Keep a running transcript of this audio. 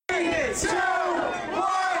2, 1, Happy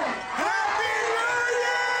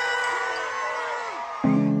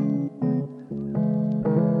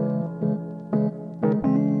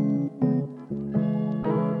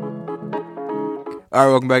All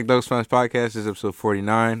right, welcome back to Dogs Fans Podcast. This is episode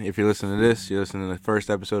 49. If you're listening to this, you're listening to the first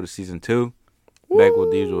episode of season 2. Back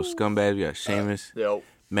with the usual scumbags. We got Seamus,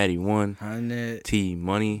 Matty 1, T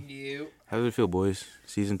Money. How does it feel, boys?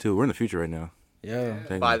 Season 2. We're in the future right now.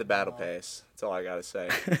 Yeah. Buy the battle pass. That's all I gotta say.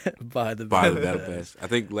 Buy the battle pass. I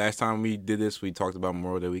think last time we did this, we talked about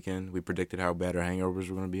Memorial Day weekend. We predicted how bad our hangovers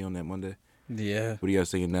were going to be on that Monday. Yeah. What are you guys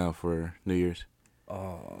thinking now for New Year's?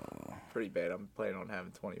 Pretty bad. I'm planning on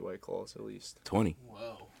having 20 White Claws at least. 20?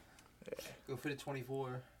 Whoa. Yeah. Go for the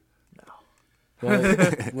 24. No. Well,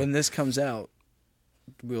 when this comes out,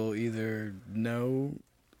 we'll either know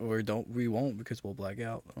or we won't because we'll black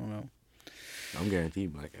out. I don't know. I'm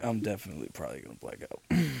guaranteed black out. I'm definitely probably going to black out.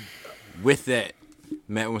 With that,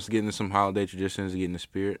 Matt wants to get into some holiday traditions to get in the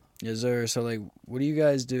spirit. Yes, sir. So, what do you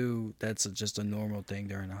guys do that's just a normal thing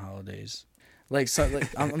during the holidays? I'm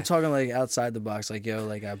talking, outside the box. I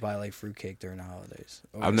buy, fruitcake during the holidays.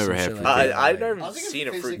 I've never had fruitcake. I've never seen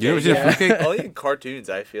a fruitcake. You ever seen a fruitcake? Only in cartoons,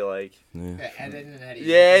 I feel like. Yeah.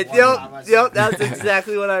 Yep, that's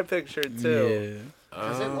exactly what I pictured, too. Yeah.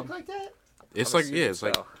 Does it look like that? It's like...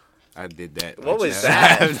 I did that. What was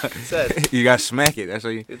that? You gotta smack it. That's how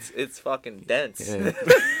you... It's fucking dense. Yeah.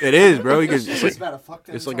 It is, bro.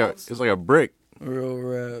 It's like a brick. Real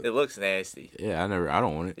rap. It looks nasty. Yeah, I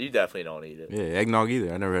don't want it. You definitely don't eat it. Yeah, eggnog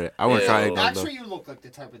either. I never had it. I want to try eggnog, though. Actually, you look like the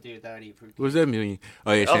type of dude that would eat fruit. What does that mean?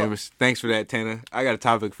 Oh, yeah, Seamus. Thanks for that, Tana. I got a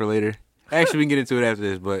topic for later. Actually, we can get into it after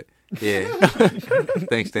this, but yeah.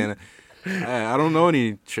 Thanks, Tana. I don't know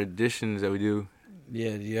any traditions that we do.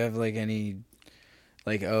 Yeah, do you have, any...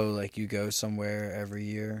 you go somewhere every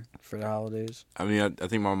year for the holidays? I mean, I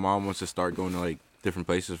think my mom wants to start going to, different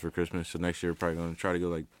places for Christmas. So next year, we're probably going to try to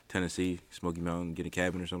go, Tennessee, Smoky Mountain, get a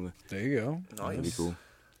cabin or something. There you go. Nice. That'd be cool.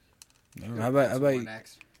 How about you?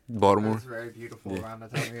 Baltimore? It's very beautiful around the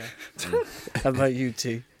time of year. How about you,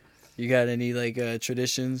 T? You got any,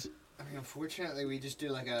 traditions? I mean, unfortunately, we just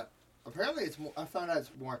do, Apparently, it's more, I found out it's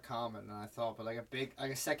more common than I thought, but, a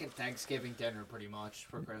second Thanksgiving dinner, pretty much,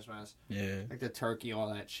 for Christmas. Yeah. The turkey,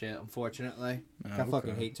 all that shit, unfortunately. Oh, I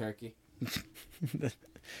fucking hate turkey.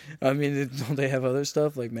 I mean, don't they have other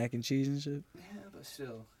stuff, like mac and cheese and shit? Yeah, but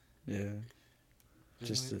still. Yeah. It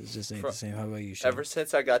just ain't the same. How about you, Sean? Ever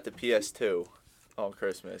since I got the PS2 on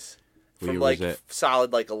Christmas, What from year was that?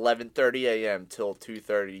 solid 11:30 a.m. till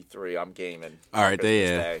 2:33, I'm gaming. All right,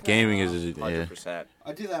 Day. gaming is 100%.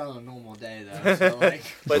 I do that on a normal day, though, so,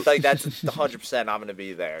 But, that's 100% I'm going to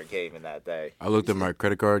be there gaming that day. I looked at my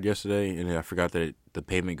credit card yesterday, and I forgot that the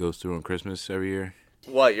payment goes through on Christmas every year.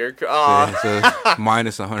 What, you're... So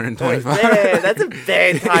minus 125. Man, that's a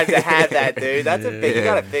bad time to have that, dude. That's a big... You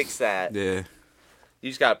got to fix that. Yeah. You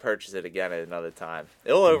just got to purchase it again at another time.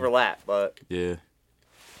 It'll overlap, but... Yeah.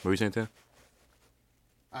 What were you saying, Tim?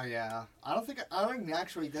 Oh, yeah. I don't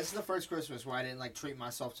actually, this is the first Christmas where I didn't, treat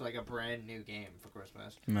myself to, a brand new game for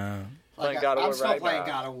Christmas. No. Playing God of War I'm still right playing now.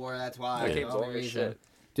 God of War, that's why. That game's long as shit.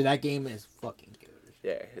 Dude, that game is fucking good.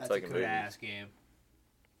 Yeah, it's That's like a a movie. good-ass game.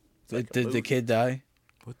 Did the kid die?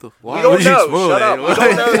 What the fuck? We don't know. Shut up. We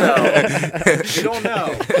don't know, though. We don't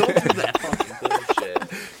know. Don't do that fucking bullshit.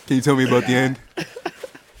 Can you tell me about the end?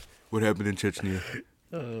 What happened in Chechnya?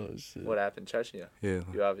 Oh, shit. What happened in Chechnya? Yeah.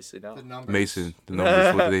 You obviously know. The numbers. Mason, the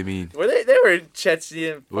numbers, what do they mean? They were in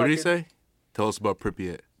Chechnya. What did he say? Tell us about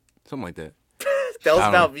Pripyat. Something like that. Tell us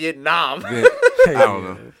I don't about know. Vietnam. I don't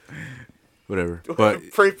know. Whatever. But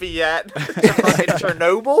Pripyat. Fucking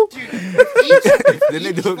Chernobyl. Dude, Didn't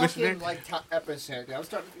they do it, missionary? episode, dude, I was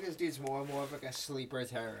starting to think this dude's more and more of a sleeper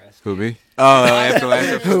terrorist. Who, me? Oh, after last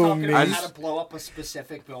He was episode. talking about I how just- to blow up a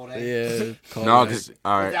specific building Yeah. No, because,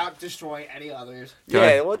 all right. without destroying any others.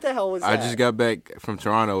 Yeah, what the hell was I that? just got back from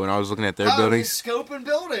Toronto, and I was looking at their buildings. Scoping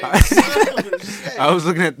buildings. I was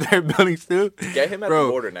looking at their buildings, too. Get him at Bro,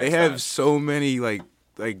 the border next they have time. so many,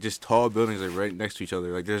 just tall buildings, right next to each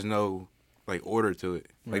other. There's no... order to it.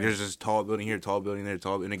 There's this tall building here, tall building there,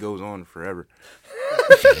 tall, and it goes on forever.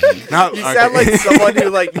 You sound like someone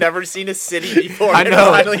who never seen a city before. I and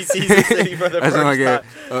know. finally sees a city for the I sound first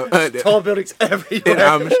like time. Tall buildings everywhere.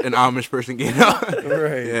 an Amish person getting on.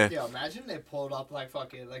 Right. Yeah. Yeah, imagine they pulled up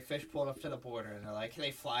fish pulled up to the border and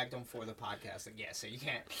they flagged them for the podcast. So you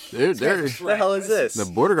can't. They're What the hell is this? the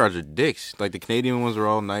border guards are dicks. The Canadian ones are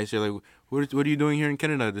all nice. They're like, what are you doing here in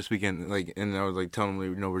Canada this weekend? And I was telling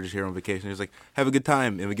them, we're just here on vacation. He's like, have a good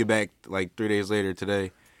time. And we get back 3 days later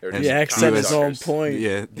today, They're And The just accent is on cocksuckers. point.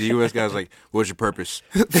 Yeah, the U.S. guy's like, "What's your purpose?"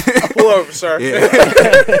 Pull over, sir. Yeah.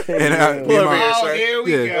 And Pull me and over my- here, Oh, sir. here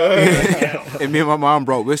we Yeah. go. and me and my mom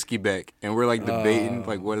brought whiskey back, and we're like debating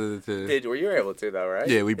like whether to. Did were you able to though, right?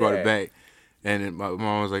 Yeah, we brought it back, and then my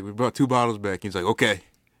mom was like, "We brought 2 bottles back." He's like, "Okay,"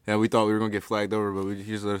 and we thought we were gonna get flagged over, but he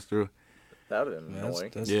just let us through. That would have been That's,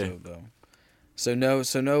 annoying. that's Yeah. dope though. So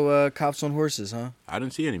no cops on horses, huh? I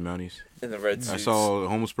didn't see any Mounties. In the red I suits. saw a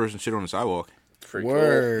homeless person shit on the sidewalk. Pretty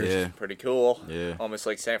Word. Yeah, cool. Pretty cool. yeah, Almost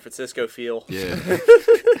like San Francisco feel. yeah,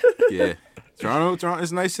 yeah. Toronto,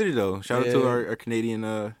 it's a nice city though. Shout out to Yeah. our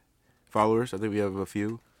Canadian followers. I think we have a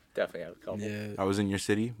few. Definitely have a couple. Yeah. I was in your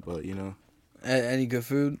city, but you know, Any good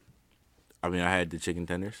food? I mean, I had the chicken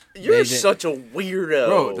tenders. You're They- such a weirdo.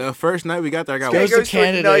 Bro, the first night we got there, I got Goes Guy to goes to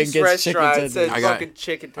Canada a and nice gets chicken restaurant, tenders. says I got- fucking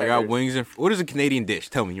chicken I tenders. got wings and what is a Canadian dish?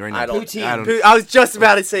 Tell me right now. I don't. Poutine. I don't. I was just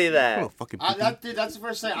about to say that. Oh, fucking poutine. Dude, that's the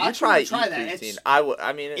first thing. You I try try that. poutine. It's I would.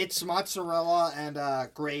 I mean, it's mozzarella and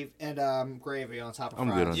gravy on top of I'm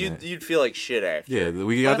fries. good on that. you'd feel like shit after. Yeah,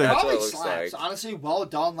 we got But it there. That's what it always looks slaps. like. Honestly, well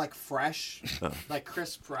done, like fresh, Oh. like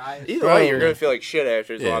crisp fries. Either Bro. way, you're gonna feel like shit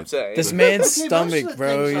after. Is Yeah. what I'm saying. This man's Okay, most of stomach, the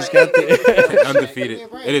bro. things He's I- got the. Undefeated. Give me a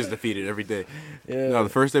break. It is defeated every day. Yeah. No, the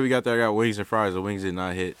first day we got there, I got wings and fries. The wings did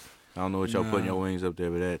not hit. I don't know what y'all putting Nah. your wings up there,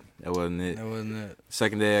 but that wasn't it. That wasn't it.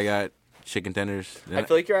 Second day, I got chicken tenders. I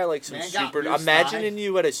feel like you're at like some Man got super. moose Imagining thigh.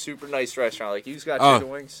 you at a super nice restaurant. Like you just got Oh. chicken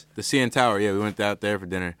wings. The CN Tower, yeah, we went out there for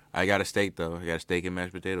dinner. I got a steak though. I got a steak and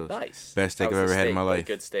mashed potatoes. Nice. Best steak That I've was ever a had in steak, my but a life.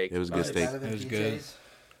 Good steak. It was a good Nice. steak. Better than It was PJ's. good.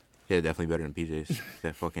 Yeah, definitely better than PJ's.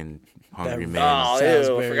 That fucking hungry That- man. Oh,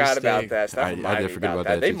 Salisbury ew, forgot about steak. that. Stop I reminding did me forget about that.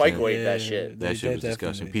 that They too, microwave Sam. that shit. that shit was That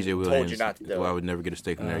disgusting. definitely- PJ Told Williams. you not to do Well, it. I would never get a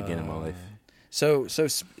steak from there again in my life. So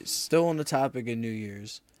still on the topic of New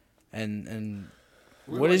Year's, and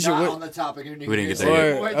We what were is your not what, on the topic of New We didn't Year's. get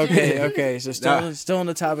there or, yet. okay, so still on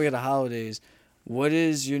the topic of the holidays. What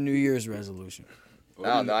is your New Year's resolution? No,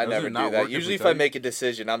 I never do that. Usually, if I make a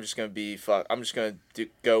decision, I'm just gonna be fuck. I'm just gonna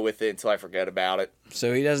go with it until I forget about it.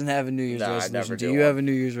 So he doesn't have a New Year's Nah, I resolution. never Do do you one. have a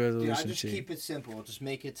New Year's Dude, I resolution? just Chief? keep it simple. Just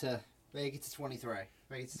make it to 23. Make it to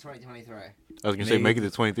 2023. I was gonna say, make it to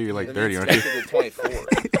 23. You're like That 30, means aren't you? make it to 24.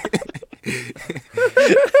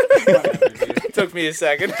 Whatever, dude. Took me a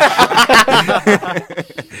second.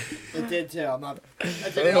 It did too.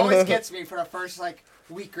 It always gets me for the first like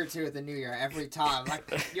week or two of the new year every time.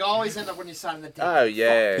 Like you always end up when you sign the date. Oh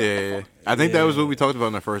yeah. Yeah. I think that was what we talked about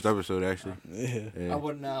in the first episode, actually. Yeah. I Yeah.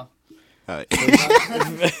 wouldn't know. All right.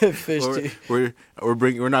 Fish we're, tea.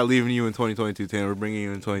 we're not leaving you in 2022, Tan. We're bringing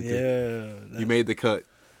you in 22. Yeah. You made the cut.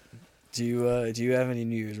 Do you have any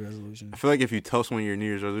New Year's resolutions? I feel like if you tell someone your New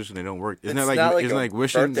Year's resolution, they don't work. Isn't It's that not like like isn't a like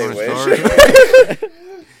wishing on birthday a wish. star?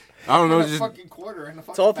 I don't know. In a Just fucking quarter in a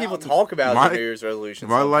fucking It's all people fountain. talk about My- the New Year's resolution.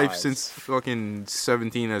 my life sometimes. since fucking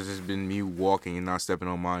 17 has just been me walking and not stepping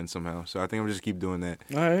on mine somehow. So I think I'm just keep doing that.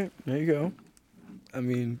 All right, there you go. I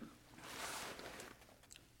mean,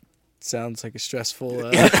 sounds like a stressful.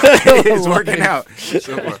 It's working out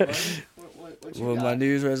so far. What you Well, got? my New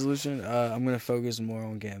Year's resolution, I'm gonna focus more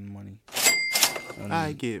on getting money.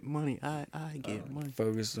 I get money. I get money.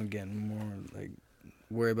 Focus on getting more, like,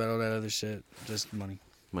 worry about all that other shit. Just money.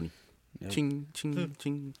 Money. Yep. Ching ching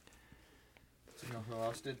ching. Do you know who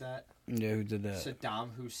else did that? Yeah, who did that? Saddam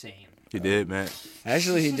Hussein. He did, man.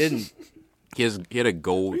 Actually, he didn't. He had a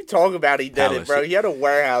gold. What are you talking about? He did Palace. it, bro. He had a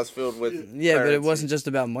warehouse filled with. Yeah, but it currency. wasn't just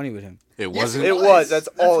about money with him. It Yes, wasn't. It was. That's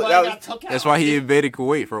all- why that I got was- took out. That's why he invaded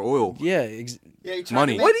Kuwait for oil. Yeah, Yeah, he tried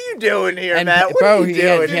money. to make- What are you doing here, And Matt? What bro, are you he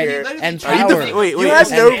had- doing he had- here? and Are you power. the- wait, You wait. have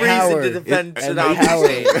and no reason power. to defend And Saddam power.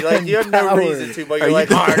 Hussein. Like you have no Power. reason to, but Are you're you-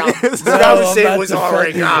 like, all right, No, Saddam I'm Hussein not was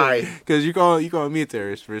alright defending guy. Because you call me a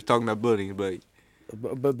terrorist for talking about buildings, but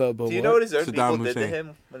But Do you know what his own Saddam people did to Hussein.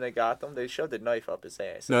 him when they got them? They shoved a knife up his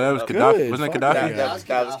ass. no, that was Okay. Gaddafi. Good. Wasn't that Fuck Gaddafi? yeah. That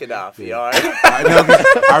was Gaddafi. Yeah. All right. I know,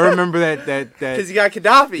 'cause I remember that. Because you got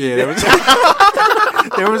Gaddafi. Yeah,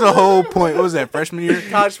 there was a whole point. What was that, freshman year?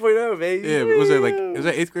 College 2.0, baby. Yeah, was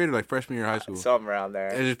that 8th grade or like freshman year of high school? Something around there.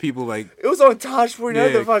 And just people like, It was on Tosh 2.0, Yeah.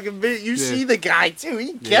 the fucking video. You Yeah. see the guy, too.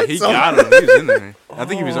 He yeah, gets he him. got him. He was in there. I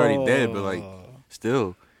think he was already dead, but like,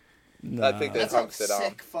 still. I think That's that a Saddam.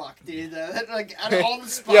 sick fuck, dude. That, like, out of all the Yo,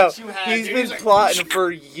 spots you had, he's dude, been like, plotting for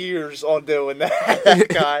years on doing that, that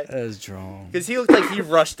guy. That's drawn. Because he looked like he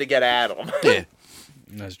rushed to get at him. Yeah.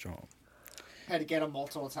 That's drawn. Had to get him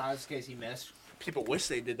multiple times in case he missed. People wish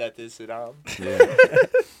they did that to Saddam.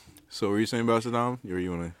 Yeah. So, what were you saying about Saddam? Or you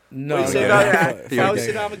wanna? No, What do you say yeah. about Yeah. that? How is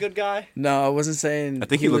Okay. Saddam a good guy? No, I wasn't saying. I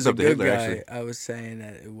think he was looked a up to good Hitler, guy. actually. I was saying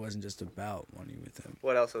that it wasn't just about money with him.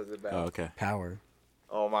 What else was it about? Oh, okay. Power.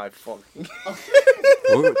 Oh my fucking.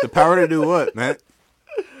 The power to do what, man?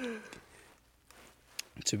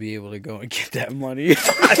 to be able to go and get that money.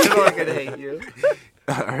 I know I'm gonna hate you.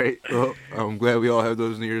 All right. Well, I'm glad we all have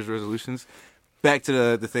those New Year's resolutions. Back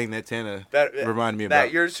to the thing that Tana reminded me about.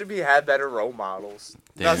 That yours should have better role models.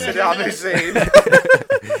 That's what I'm saying.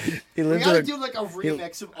 We gotta do like a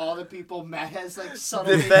remix of all the people Matt has like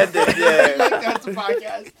subtly defended. Yeah, like that's a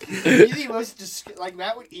podcast. He was just like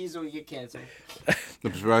Matt would easily get canceled.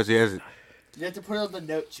 I'm surprised he hasn't. You have to put it on the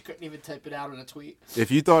notes. You couldn't even type it out in a tweet. If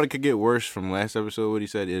you thought it could get worse from last episode, what he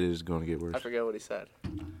said, it is going to get worse. I forget what he said.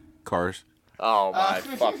 Cars. Oh my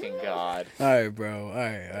fucking god! All right, bro. All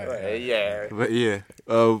right. Yeah. But yeah,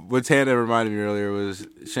 what Tana reminded me earlier was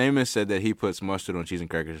Seamus said that he puts mustard on cheese and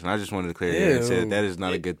crackers, and I just wanted to clear that and say that is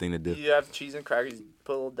not a good thing to do. You have cheese and crackers,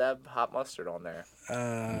 put a little dab hot mustard on there.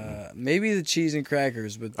 Maybe the cheese and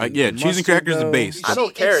crackers, but the cheese and crackers is the base. I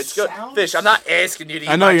don't care. It's good. Fish, I'm not asking you to eat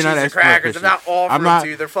I know my you're cheese not and asking crackers. I'm not offering to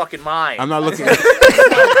you. They're fucking mine. I'm not looking.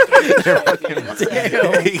 You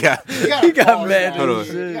got mad. Hold on.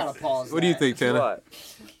 You gotta pause. What do you think, Tana? What?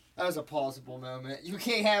 That was a plausible moment. You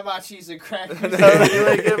can't have my cheese and crackers. No, you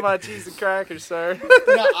ain't getting my cheese and crackers, sir.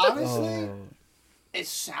 No, honestly, it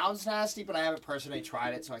sounds nasty, but I haven't personally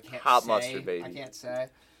tried it, so I can't Hot say. mustard, baby. I can't say.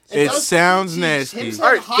 It sounds nasty. Him saying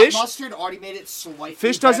All right, hot Fish- mustard already made it slightly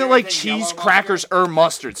Fish doesn't better like than cheese, yellow crackers, mustard. or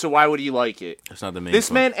mustard, so why would he like it? That's not the main. This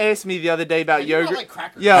point. man asked me the other day about You don't yogurt. like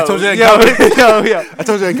crackers. Yo, I told you that yo, I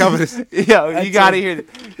told you I covered this. you gotta hear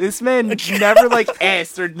this. This man never like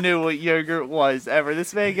asked or knew what yogurt was ever.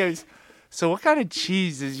 This man goes, so what kind of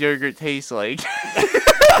cheese does yogurt taste like?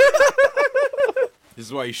 This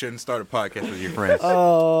is why you shouldn't start a podcast with your friends.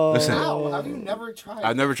 Oh, Listen, How? Have you never tried?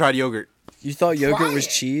 I've never tried yogurt. you thought yogurt Try was it.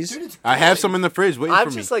 cheese? Dude, it's I have good. some in the fridge waiting I'm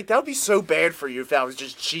for me. just like, that would be so bad for you if that was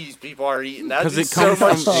just cheese people are eating. That would 'Cause be it so comes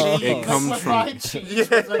much from- cheese. it comes Like from- fried cheese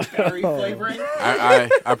with like berry flavoring.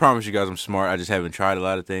 I promise you guys I'm smart. I just haven't tried a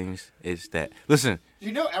lot of things. It's that. Listen,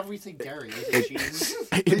 You know everything dairy is cheese.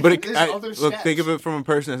 but There's other look, think of steps. it from a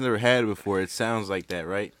person that's never had it before. It sounds like that,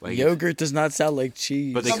 right? Like Yogurt does not sound like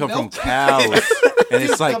cheese. but they The come from milk- cows, and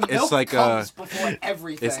it's The like milk comes before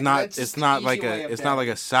everything. it's not That's just not the like easy way a of it's not like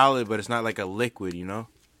dairy. a solid, but it's not like a liquid, you know.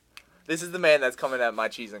 This is the man that's coming at my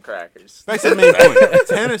cheese and crackers. That's the main point.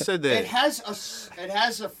 Tanner said It that. has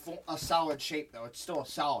a solid shape though. It's still a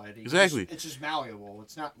solid. Exactly. It's just malleable.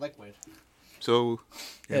 It's not liquid. So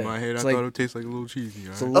in Yeah, my head, I it's thought like- it would taste like a little cheesy.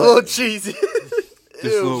 It's a All A right? little cheesy. Just a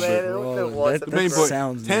Ew, little man. bit. I don't know Bro, what's that- The main That point.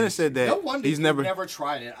 sounds Tanner nasty. said that No wonder he's you've never. never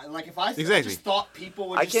tried it. Like if I Exactly. just thought people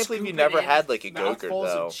would. I Just can't believe you scoop never it in had, like, a mouthfuls Go-Gurt,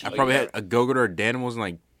 of though. cheese. I probably had a Go-Gurt or a Danimals in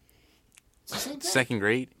like It's the same thing. second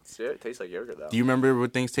grade. It tastes like yogurt though. Do you remember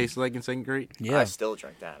what things tasted like in second grade? Yeah, I still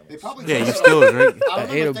drink that. They probably Yeah, you taste still like- drink. I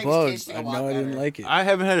remember ate a things bug. tasting a I lot know I didn't better. like it. I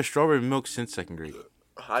haven't had a strawberry milk since second grade.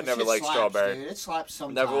 I never Shit liked slaps, strawberry. Dude. It slaps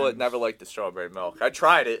sometimes. Never liked the strawberry milk. I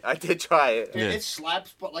tried it. I did try it. Dude, Yeah. It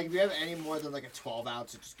slaps, but like if you have any more than like a 12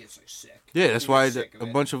 ounce, it just gets like sick. Yeah, that's You why get sick of a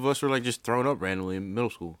it. bunch of us were like just thrown up randomly in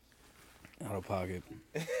middle school. Out of pocket.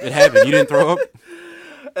 It happened. You didn't throw up.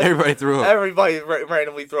 Everybody threw up. Everybody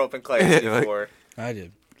randomly threw up in class Yeah, like- before. I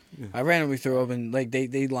did. I randomly threw up and like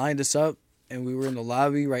they lined us up and we were in the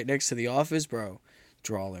lobby right next to the office, bro.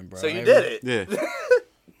 Drawing, bro. So you did it. Yeah,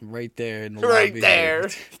 right there in the Right lobby. there.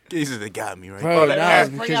 Jesus, they got me right. Bro, that nah, ass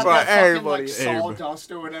Bring because out Bro, that fucking everybody- like everybody.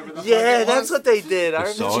 sawdust or whatever the fuck Yeah, it that's was. what they did. I The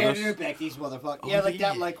remember. sawdust? Chandler Becky's motherfucker. Oh, Yeah, like yeah.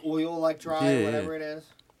 that like oil like dry Yeah, or whatever yeah. it is.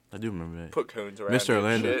 I do remember that. Put cones around Mr. you and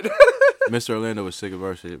Orlando. shit. Mr. Orlando was sick of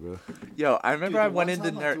our shit, bro. Yo, I remember Dude, I the went one into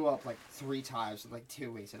time I nurse. threw up like 3 times in like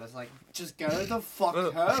 2 weeks, and I was like, just go to the fuck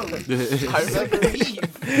home. I Just, like, remember,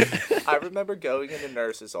 leave. I remember going in the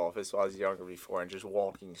nurse's office while I was younger before and just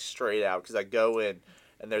walking straight out because I go in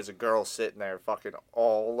and there's a girl sitting there fucking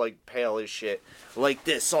all like pale as shit, like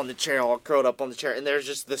this on the chair, all curled up on the chair, and there's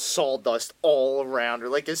just the sawdust all around her,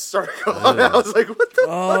 like a circle. And I was like, what the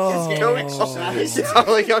fuck is going on? Yeah, I'm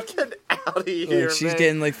like, I'm getting out of here, Like, she's man.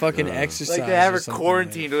 getting like fucking exercise. Like they have or her something,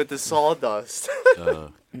 quarantined with the sawdust.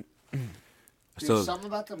 Dude, So something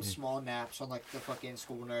about them small naps on like the fucking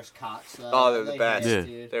school nurse cots. Oh, they're the best. Yeah.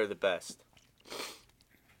 Dude. They're the best.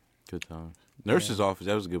 good time. Nurse's office.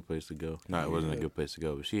 That was a good place to go. No, it wasn't a good place to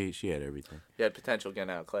go, but she had everything. You had potential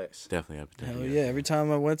getting out of class. Definitely had potential. Hell yeah! Every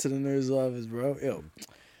time I went to the nurse's office, bro, yo,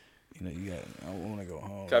 you know, you got. I want to go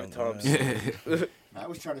home. Got Tom's. Yeah. I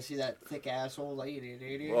was trying to see that thick asshole lady,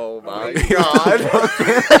 dude. Oh my wait. god.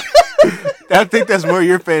 I think that's more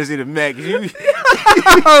your fantasy than Mac. You,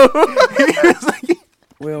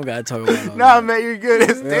 We don't gotta talk about all nah, that. Matt, you're good.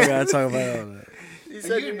 It's We don't Dan. gotta talk about all that. You Are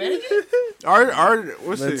said you you admitting it? Our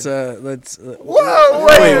what's Let's it? let's. Whoa,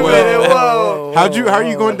 wait Wait, a whoa. minute, whoa. How are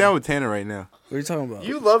you going down with Tanner right now? What are you talking about?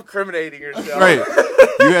 You love criminating yourself. Right.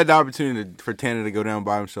 You had the opportunity for Tanner to go down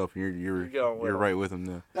by himself, and you're right with him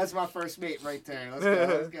now. That's my first mate right there.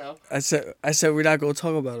 Let's go. I said we're not gonna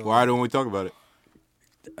talk about it. Why don't we talk about it?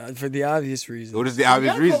 For the obvious reason. What is the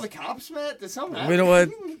obvious You gotta reason? call the cops, man. Did something happen? You know what?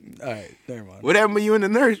 All right, never mind. What happened with you and the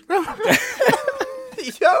nurse, bro?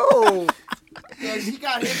 Yo. Yeah, he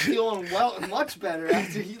got him feeling much better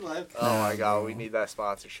after he left. Oh my god, we need that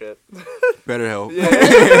sponsorship. Better help.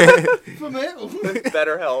 From him.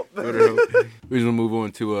 Better help. Better help. We're gonna move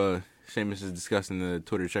on to Seamus is discussing the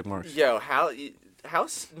Twitter check marks. Yo, how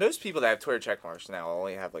most people that have Twitter check marks now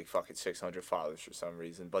only have like fucking 600 followers for some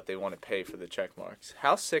reason, but they want to pay for the check marks.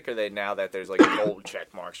 How sick are they now that there's like gold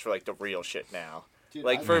check marks for like the real shit now? Dude,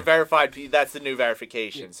 like for verified people, that's the new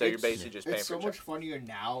verification. Dude, so you're basically just paying it's for so much funnier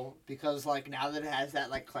now because like now that it has that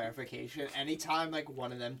like clarification, anytime like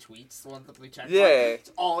one of them tweets the one that we check mark, it's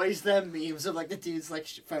always them memes of like the dudes like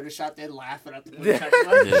photoshopped and laughing at the blue check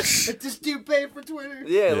mark. Like, this dude paid for Twitter.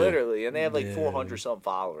 Yeah, literally, and they have like 400 some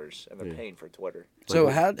followers, and they're paying for Twitter. So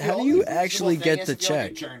how do you actually get the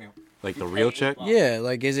check? Like the real check? Yeah,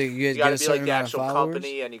 like is it you gotta get a be certain like the amount of actual followers?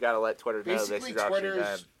 company, and you gotta let Twitter know this is actually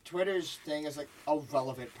them. Twitter's thing is like a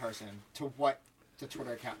relevant person to what the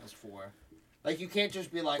Twitter account is for. Like you can't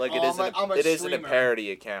just be like, Like oh, it isn't a parody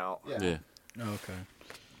account. Yeah. Oh, okay.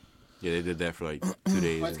 Yeah, they did that for like 2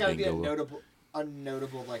 days. But it's gotta and be didn't go a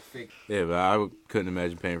notable like figure. Yeah, but I couldn't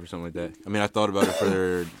imagine paying for something like that. I mean, I thought about it for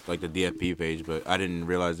their, like the DFP page, but I didn't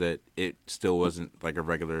realize that it still wasn't like a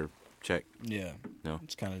regular check. Yeah. No.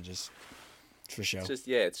 It's kind of just for show.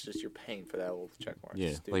 It's just you're paying for that old check mark.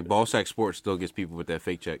 Yeah, like Ballsack Sports still gets people with that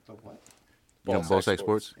fake check. The what? You know Ballsack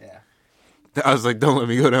Sports? Yeah. I was like, don't let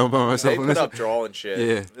me go down by myself. They put up drawing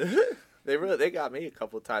shit. Yeah. They got me a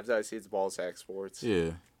couple of times. I see it's Ballsack Sports.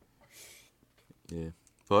 Yeah. Yeah.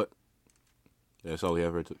 But that's all we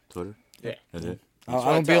have for Twitter? Yeah. That's it? I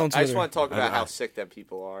don't be on Twitter. I just want to talk about how sick them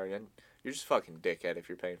people are, and you're just fucking dickhead if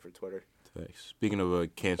you're paying for Twitter. Thanks. Speaking of a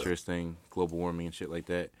cancerous thing, global warming and shit like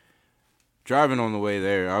that, driving on the way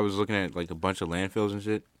there, I was looking at like a bunch of landfills and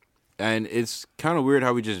shit, and it's kind of weird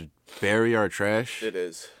how we just bury our trash. It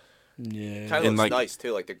is. Yeah. Kind of looks nice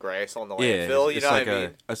too, like the grass on the landfill. You know what I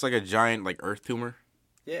mean? It's like a giant like earth tumor.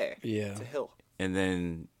 Yeah. Yeah. It's a hill. And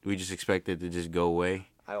then we just expect it to just go away.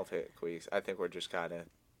 I don't think I think we're just kind of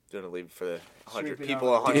going to leave it for the 100 Sweeping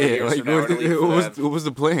people. out. 100 years like from now, we're gonna leave it for them. what was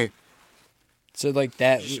the plan? So like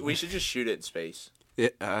that. We should just shoot it in space.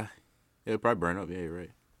 It'll probably burn up. Yeah, you're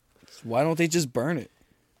right. Why don't they just burn it?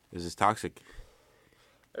 This is toxic.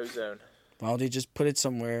 Ozone. Why don't they just put it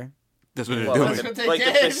somewhere? That's what they're Well, doing. That's what they like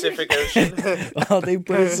the did. Pacific Ocean. Why don't they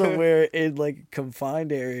put it somewhere in like a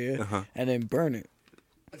confined area and then burn it?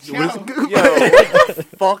 Yo, what the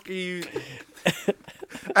fuck are you?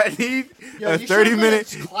 I need Yo, a you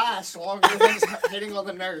 30-minute class longer than hitting on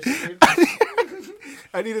the nurse, dude.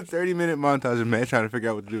 I need a 30-minute montage of Matt trying to figure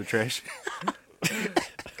out what to do with trash.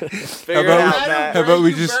 Figure it about- out, How Matt. How about we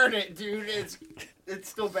you just- burn it, dude? It's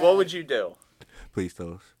still bad. What would you do? Please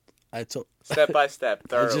tell us. I told. Step by step, I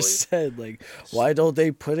thoroughly. just said like, why don't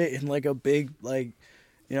they put it in like a big like, you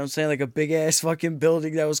know what I'm saying, like a big ass fucking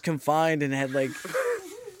building that was confined and had like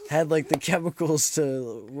the chemicals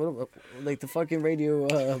to what like the fucking radio.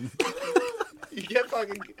 You get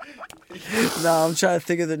fucking No, I'm trying to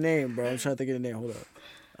think of the name, bro. I'm trying to think of the name. Hold up.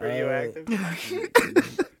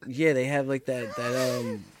 radioactive. Yeah, they have like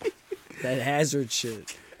that hazard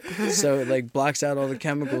shit. So it like blocks out all the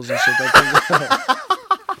chemicals and shit.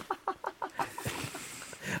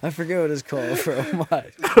 I forget what it's called, bro. I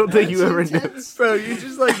don't think you ever knew. Bro, you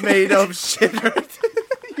just like made up shit right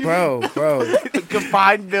Bro.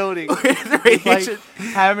 Confined building. Like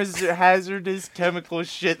hazardous chemical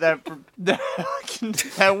shit that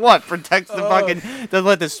what protects the fucking doesn't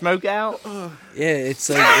let the smoke out. Yeah, it's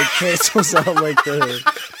like it cancels out like the.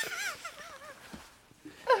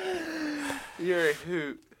 You're a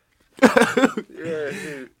hoot. You're a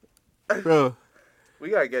hoot. Bro, We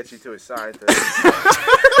gotta get you to a scientist.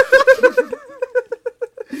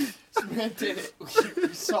 This man did it. We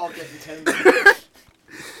solved it in 10 minutes.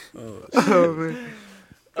 oh man,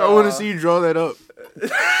 I want to see you draw that up.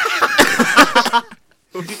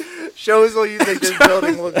 Show us what you think this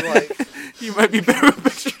building looks like. You might be better with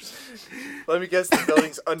pictures. Let me guess, the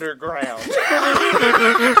building's underground. I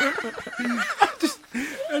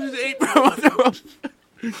just ate, bro.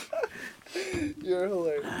 You're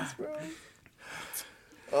hilarious, bro.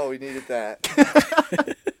 Oh, we needed that.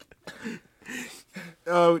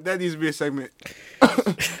 Oh, that needs to be a segment.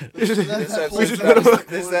 This episode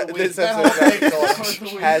is called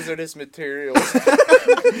hazardous materials.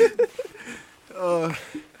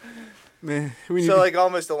 Man, we need So like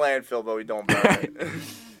almost a landfill, but we don't burn it.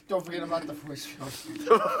 Don't forget about the force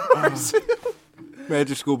field.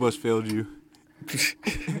 Imagine school bus failed you.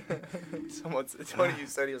 One of you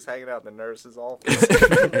said he was hanging out in the nurse's office.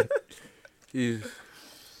 Yeah.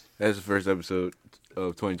 That's the first episode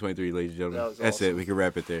of 2023, ladies and gentlemen. That's awesome. it. We can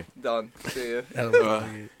wrap it there. Done. See ya.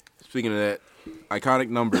 Speaking of that, iconic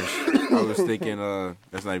numbers. I was thinking,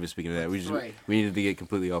 that's not even speaking of that. We needed to get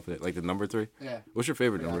completely off of that. Like the number 3. Yeah. What's your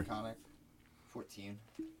favorite Pretty number? iconic. 14.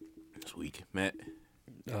 It's weak. Matt.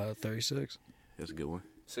 36. That's a good one.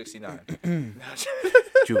 69.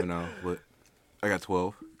 Juvenile, but I got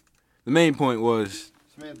 12. The main point was.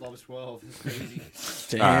 This man loves 12. It's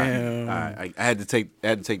crazy. Damn. All right. I had to take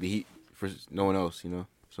the heat for no one else,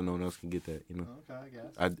 so no one else can get that, Okay,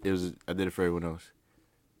 I guess. I did it for everyone else.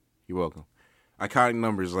 You're welcome. Iconic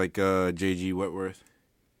numbers like J.G. Wentworth,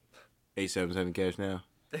 877 cash now.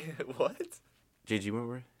 What? J.G.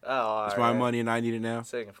 Wentworth. Oh, It's my money and I need it now.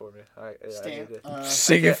 Sing it for me. I need it.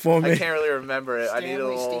 Sing it for me. I can't really remember it. I need a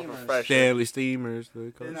Stanley little Steamers. refresher. Stanley Steamers.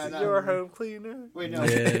 No, no. Your home cleaner. Wait, no.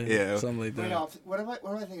 Yeah. Something like Wait, that. no. What am I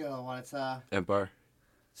thinking of the one? It's Empire.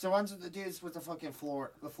 so one's with the dudes with the fucking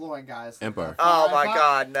flooring guys. Empire. Oh my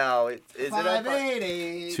God, no! Is it Empire?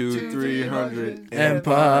 580. 200-300.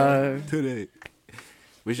 Empire. Today.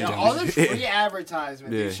 We should. Yeah, all this free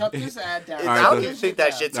advertisement. Yeah. Dude, shut this ad down. All right, I don't so- even think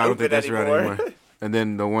that shit's I don't think open that's around anymore. anymore. And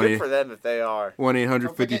then the Good for them if they are. 1-800-52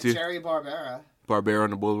 Don't forget Jerry Barbera. Barbera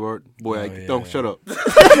on the Boulevard. Boy, Oh, don't yeah. shut up.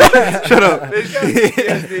 Shut up.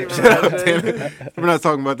 Shut up, damn it. We're not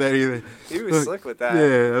talking about that either. He was Look, slick with that.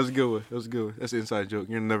 Yeah, that was a good one. That's an inside joke.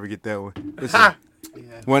 You'll never get that one. Listen, Ha!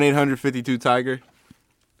 Yeah. 1-800-52 Tiger.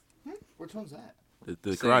 Which one's that?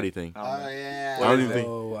 The karate thing. Oh, yeah. I don't even think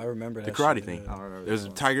Oh, I remember the that. karate shit, thing. yeah. There's a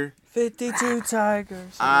tiger. 52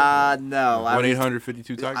 tigers. No. 1-800-52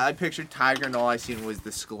 Tiger. I pictured Tiger and all I seen was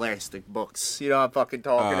the Scholastic books. You know what I'm fucking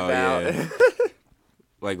talking Oh, about? yeah.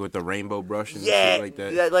 Like with the rainbow brush and Yeah, shit like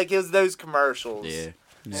that. yeah, like it was those commercials. Yeah.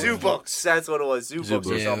 Zoo books, that's what it was. Zoo Zoo books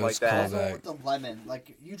or books. Yeah, something it like was that. called The one with the lemon.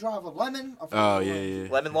 Like, you drive a lemon? Oh, yeah.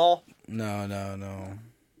 Lemon Law? No.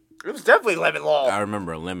 It was definitely Lemon Law. I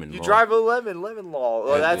remember a lemon. You law. drive a lemon Law.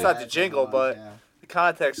 Well, Yeah, that's yeah. not the jingle, but the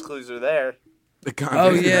context clues are there. The Oh,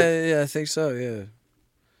 context. yeah, I think so, yeah.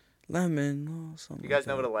 Lemon or something. You guys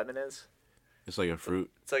know what a lemon is? It's like a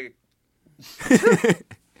fruit. It's like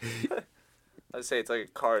I would say it's like a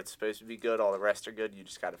car. It's supposed to be good. All the rest are good. You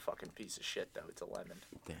just got a fucking piece of shit, though. It's a lemon.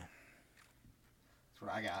 Damn. That's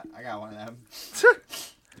what I got. I got one of them.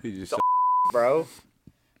 He just Bro.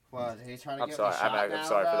 What, are you trying to I'm get sorry. me shot I'm now,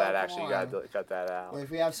 sorry for bro? that. Come Actually, you on. gotta cut that out. Well, if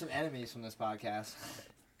we have some enemies from this podcast.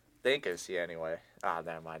 Think is he anyway. Ah,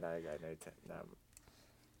 never mind. I got no.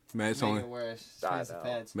 Matt's Make only it worse. I It's the know.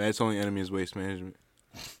 feds. Matt's only enemy is waste management.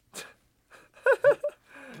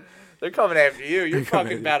 They're coming after you. You're They're coming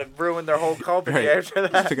fucking about to ruin their whole company Right. after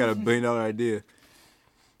Just that. took out $1 billion idea.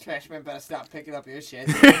 Trashman better stop picking up your shit.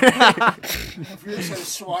 If you're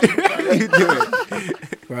just swat you,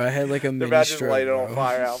 Bro, I had like a They're mini about to just stroke, light it bro. on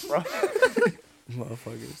fire out front.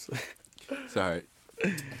 Motherfuckers. It's alright.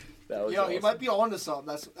 That was Yo, awesome. you might be onto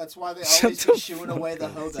something. That's why they Shut always the be shooing away the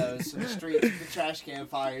hobos in the streets with the trash can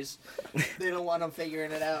fires. They don't want them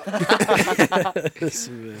figuring it out. This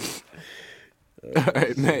man.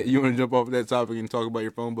 Alright, Matt, you want to jump off of that topic and talk about your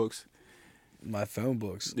phone books? My phone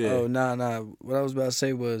books. Yeah. Oh, nah. What I was about to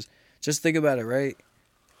say was, just think about it, right?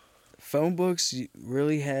 Phone books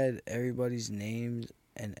really had everybody's names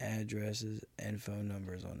and addresses and phone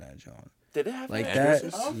numbers on that, John. Did it have Like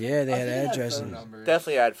addresses? that? Yeah, they I had think it addresses. phone numbers.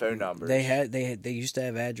 Definitely had phone numbers. They used to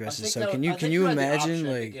have I addresses. think So that- can I you think had the imagine option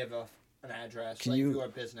to like give an address? Can Like you- your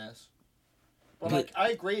business. But like, I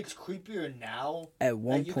agree, it's creepier now. at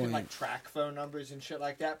one That you point can like track phone numbers and shit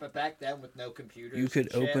like that. But back then, with no computers, you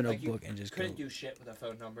could and shit, open a like, you book and just go. couldn't do shit with a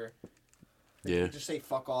phone number. Yeah. You could just say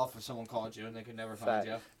fuck off if someone called you and they could never find Fact.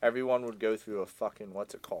 you. Everyone would go through a fucking,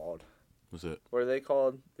 what's it called? What's that? What are they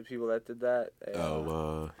called? The people that did that?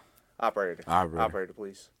 Operator. Operator.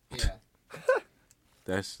 Please. Yeah.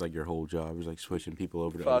 That's like your whole job. It's like switching people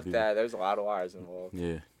over to Fuck other people. that. There's a lot of wires involved.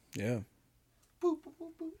 Yeah. Yeah. Boop, boop,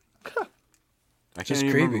 boop, boop. I Just can't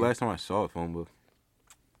even remember creepy. the last time I saw a phone book.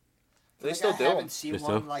 They Like, still I do 'em. haven't seen They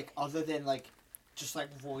one still? like other than like just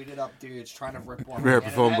like voided up dudes trying to rip one. Rip on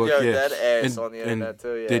a the phone internet. book, Yo, yeah. dead ass And- on the and internet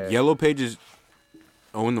too, yeah. Did Yellow Pages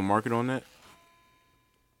own the market on that?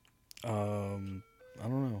 I don't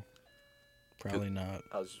know. Probably not.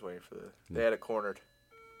 I was just waiting for They had it cornered.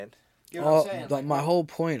 You know what Oh, I'm saying? but Like, my whole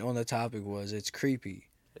point on the topic was it's creepy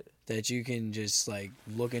that you can just like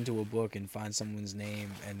look into a book and find someone's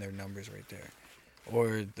name and their numbers right there,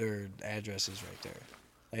 or their addresses right there.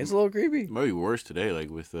 It's a little creepy. It might be worse today, like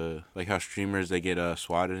with like how streamers they get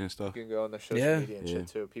swatted and stuff. You can go on their social media and shit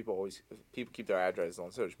too. People keep their addresses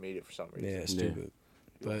on social media for some reason. Yeah, stupid.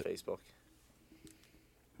 But Facebook.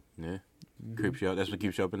 Yeah, creeps you out. That's what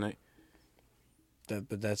keeps you up at night.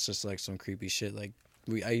 But that's just like some creepy shit. Like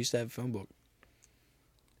I used to have a phone book.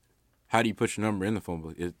 How do you put your number in the phone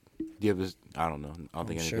book? Do you have this? I don't know. I don't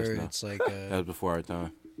think any of us know. It's like that was before our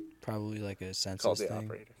time. Probably like a census Call the thing.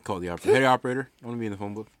 operator. Call the operator. Hey, operator. I want to be in the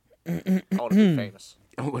phone book. I want to be famous.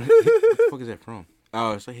 What the fuck is that from?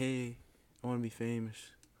 Oh, it's like, hey, I want to be famous.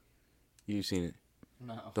 You've seen it.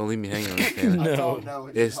 No. Don't leave me hanging on this fan. I don't know what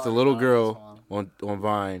It's you're the talking little about, girl this on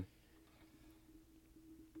Vine.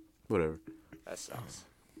 Whatever. That sucks.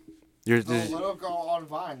 You're one. The little girl on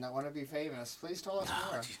Vine that want to be famous. Please tell us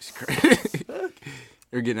more. Jesus Christ.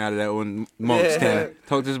 You're getting out of that one. Monks, Tanner.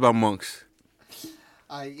 Talk to us about monks.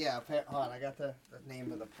 Yeah, hold on, I got the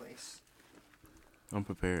name of the place. I'm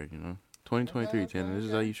prepared, 2023, Okay, Tanner. This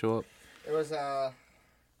is how you show up. It was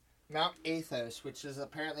Mount Athos, which is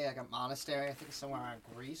apparently like a monastery. I think it's somewhere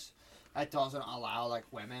in Greece. That doesn't allow like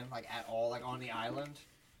women like at all like on the island.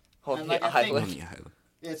 On like, the I think- island. Yeah,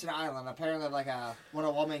 it's an island. Apparently, like when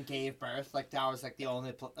a woman gave birth, like that was like the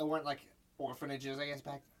only. There weren't like orphanages, I guess,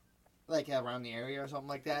 back like around the area or something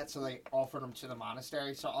like that. So they offered him to the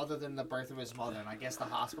monastery. So other than the birth of his mother, and I guess the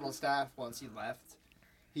hospital staff, once he left,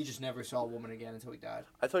 he just never saw a woman again until he died.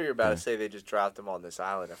 I thought you were about to say they just dropped him on this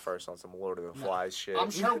island at first on some Lord of the Flies shit.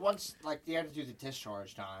 I'm sure once like they had to do the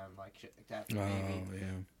discharge time, like shit like that. Maybe. Oh yeah.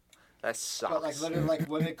 That sucks. But like literally, like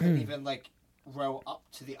women couldn't even like row up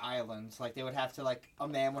to the island. Like they would have to like a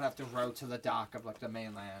man would have to row to the dock of like the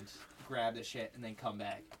mainland, grab the shit, and then come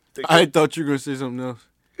back. I thought you were gonna say something else.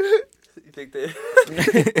 You think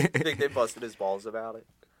they busted his balls about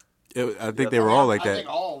it? I think they were all like I that. think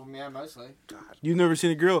all of them, yeah, mostly. God, You never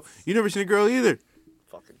seen a girl. You never seen a girl either.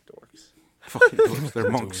 fucking dorks. Fucking dorks. They're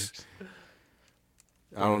monks.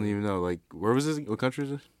 I don't even know. Like, where was this? What country is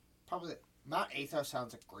this? Probably Mount Athos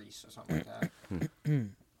sounds like Greece or something like that.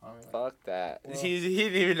 Fuck that. Well- He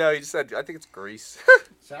didn't even know. He just said, I think it's Greece.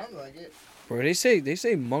 Sounds like it. Bro, they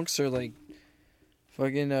say monks are like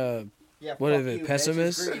fucking Yeah. What fuck is it, you,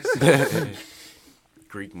 pessimists? bitch, it's Greece.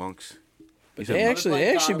 Greek monks. But said they monks? actually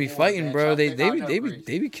Like God be of War, fighting, bitch. bro. I They think I know be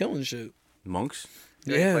Greece. killing shit. Monks?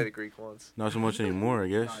 You didn't Yeah. play the Greek ones. Not so much anymore, I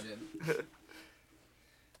No, guess. I didn't.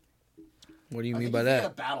 What do you I mean think by you think that?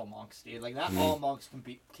 of battle monks, dude. Like not all monks can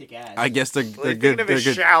kick ass. I guess they're Well, good. Of They're a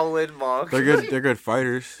good. Shaolin monk. They're good. They're good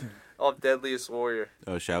fighters. Oh, Deadliest Warrior.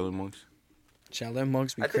 Oh, Shaolin monks. Shaolin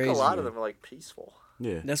monks be I think crazy. a lot of them are like peaceful.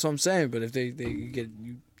 Yeah. That's what I'm saying. But if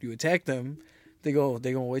you attack them, they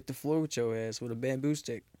gonna wipe the floor with your ass with a bamboo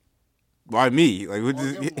stick. Why me? Like, what? Or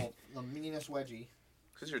Does, give 'em the meanest wedgie.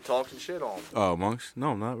 Because you're talking shit on them. oh, monks?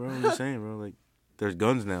 No, I'm not, bro. I'm just saying, bro. Like, there's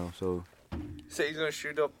guns now, so. Say he's gonna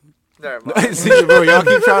shoot up. Never mind. See, bro, y'all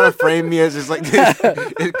keep trying to frame me as just like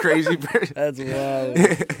this crazy person. That's wild.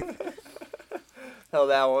 Hell,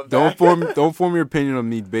 that one. Don't back. form your opinion on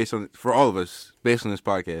me for all of us based on this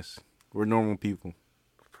podcast. We're normal people,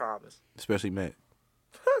 Promise. especially Matt.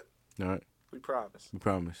 All right, We promise. we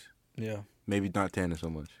promise. Yeah. Maybe not Tanner so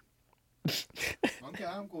much. Okay,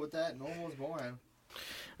 I'm cool with that. Normal is boring.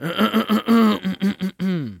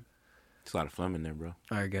 It's a lot of phlegm in there, bro.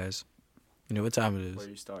 All right, guys. You know what time it Where is?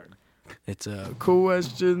 you starting? It's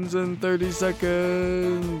questions in 30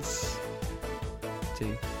 seconds. T,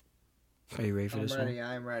 are you ready for I'm this ready. one?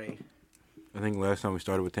 I'm ready. I think last time we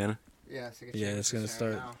started with Tanner. Yeah, it's like a Yeah, chicken it's gonna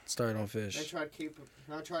concern start on now. fish. They tried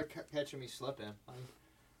catching me slipping.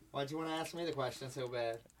 Why'd you want to ask me the question so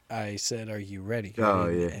bad? I said, are you ready? Oh,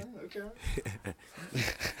 yeah. Oh, okay.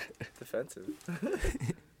 Defensive.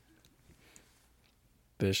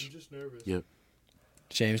 Fish. I'm just nervous. Yep.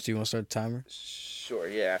 James, do you want to start the timer? Sure,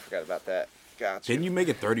 yeah, I forgot about that. Gotcha. Didn't you make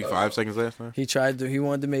it 35 seconds last time? He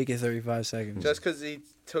wanted to make it 35 seconds. Just because he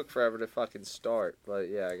took forever to fucking start. But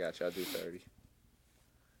yeah, I got you. I'll do 30.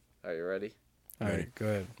 Are you ready? All right, go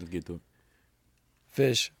ahead. Let's get to it.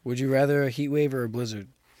 Fish, would you rather a heat wave or a blizzard?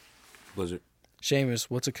 Blizzard. Seamus,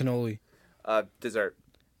 what's a cannoli? Dessert.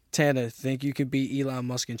 Tana, think you could beat Elon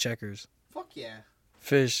Musk in checkers? Fuck yeah.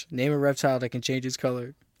 Fish, name a reptile that can change its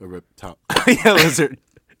color. A reptile. Yeah, lizard.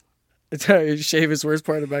 Seamus, worst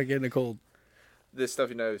part about getting a cold? This stuff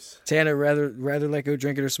he knows. Tana, rather like go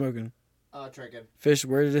drinking or smoking? Drinking. Fish,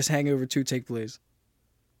 where did this Hangover 2 take place?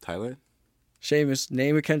 Thailand? Seamus,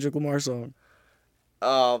 name a Kendrick Lamar song.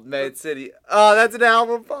 Oh, Mad City. Oh, that's an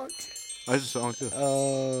album. Fuck. Oh, it's a song,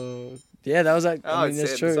 too. Yeah, that was like. Oh, I mean,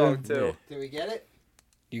 that's it's true. the song, Yeah. too. Yeah. Did we get it?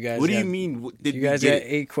 You guys. What do got- you mean? Did You guys we got get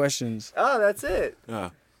it? 8 questions. Oh, that's it.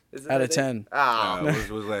 Oh. Is it Out of that 10. Ah. What was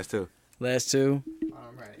the last two? Last 2. I don't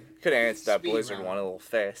I'm ready. Could have answered that Speed Blizzard round. one a little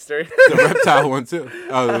faster. The reptile one too.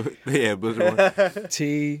 Oh yeah, Blizzard one.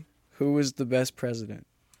 T, who was the best president?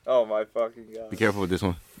 Oh my fucking god. Be careful with this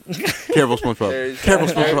one. Careful, SpongeBob. Careful,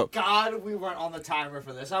 Thank SpongeBob. God we weren't on the timer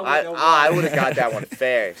for this. I I would have got that one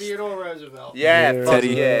fast. Theodore Roosevelt. Yeah, Yeah. fuck Teddy.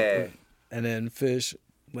 yeah. And then Fish,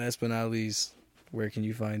 last but not least, where can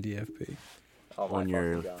you find DFP? Oh my On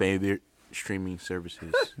your fucking God. favorite streaming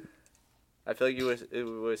services. I feel like it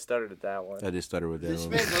would have started at that one. I just started with that This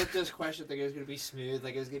one. man wrote this question thinking it was gonna be smooth,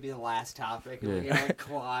 like it was gonna be the last topic, and Yeah. we're gonna like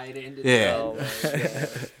glide into. Yeah. Oh my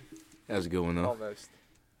god. That was a good one though. Almost.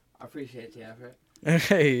 I appreciate the effort.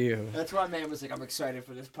 Hey you. That's why man was like, "I'm excited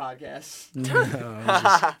for this podcast."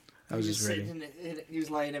 No, I was just ready. He was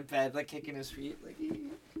laying in bed, like kicking his feet, like.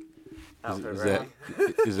 Outfit Is round.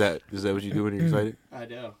 that what you do when you're excited? I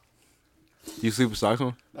do. Do you sleep with socks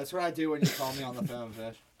on? That's what I do when you call me on the phone,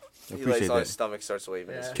 Fish. I He lays appreciate on that. his stomach, starts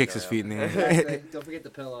waving. Yeah. Kicks his feet in the air. Exactly. Don't forget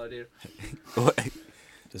the pillow, dude. What?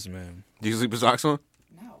 This man. Do you sleep with socks on,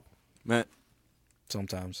 No. Matt?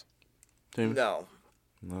 Sometimes. Jamie? No.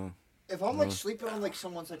 No. If I'm like sleeping on like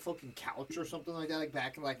someone's like fucking couch or something like that, like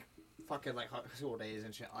back in like fucking like high school days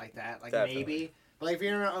and shit like that, like Definitely. maybe. But like if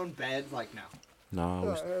you're in your own bed, like no.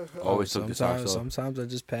 No. I always took the socks off. Sometimes I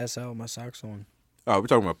just pass out with my socks on. Oh, we're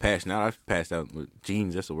talking about passing out. I've passed out with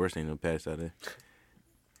jeans. That's the worst thing to pass out in.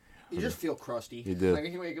 You just feel crusty. You do. Like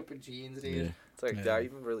when you wake up in jeans, dude. Yeah. It's like, Yeah. did I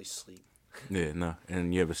even really sleep? Yeah, no.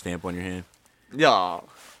 And you have a stamp on your hand. Yeah.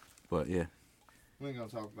 But yeah. We ain't gonna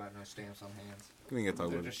talk about no stamps on hands. We ain't gonna talk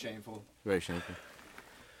They're about it. just shameful. Very shameful.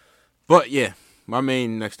 But yeah, my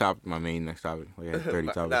main next topic. Like I had 30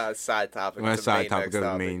 topics. Nah, side topic. My It's a side main topic next of the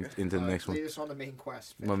topic. main into the next one. Lead us on the main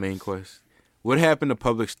quest. My main quest. What happened to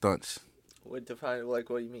public stunts? What define like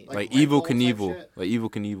what do you mean? Like Like Red Evil Bull type Knievel. shit? Like Evil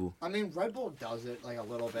Knievel. I mean, Red Bull does it like a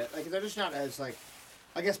little bit. Like they're just not as like,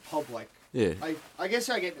 I guess public. Yeah. I guess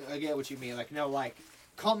I get what you mean. Like no, like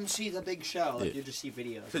come see the big show. Like Yeah. you just see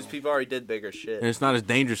videos. Because people already did bigger shit. And it's not as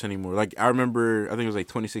dangerous anymore. Like I remember, I think it was like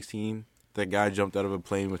 2016. That guy jumped out of a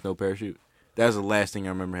plane with no parachute. That was the last thing I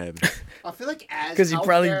remember happening. I feel like as Because he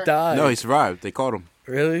probably healthcare- died. No, he survived. They caught him.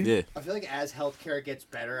 Really? Yeah. I feel like as healthcare gets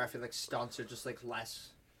better, I feel like stunts are just like less.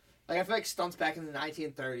 Like I feel like stunts back in the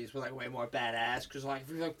 1930s were like way more badass because like if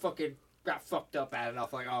you like fucking got fucked up bad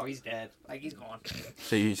enough, like oh he's dead, like he's gone.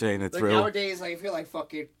 So you're saying the Like thrill? nowadays, like if you're like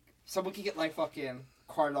fucking someone can get like fucking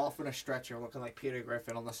carted off in a stretcher looking like Peter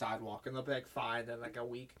Griffin on the sidewalk and they'll be like fine in like a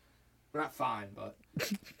week. Well, not fine, but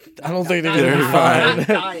I don't think not, they're not, gonna be not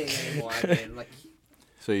fine. dying anymore. I mean, like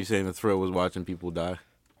So you're saying the thrill was watching people die?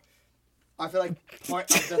 I feel like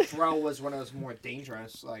part of the thrill was when it was more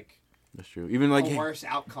dangerous, like. That's true. Even like A worse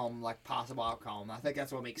outcome, like possible outcome. I think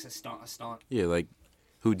that's what makes a stunt a stunt. yeah, like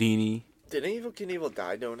Houdini. Did Evil Knievel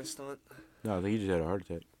die doing a stunt? No, I think he just had a heart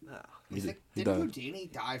attack. No. He You did- think, he didn't died. Houdini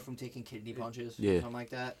die from taking kidney punches? Yeah. Something like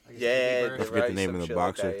that? Like a Yeah, kidney I bird? you're forget the right, name some of the shit like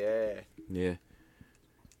boxer. that, yeah. Yeah.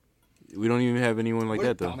 We don't even have anyone like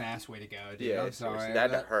What that a though. dumbass way to go, dude. Yeah, I'm sorry. seriously,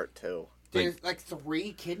 that hurt too. Dude, like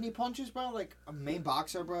 3 kidney punches, bro? Like a main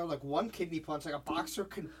boxer, bro? Like 1 kidney punch, like a boxer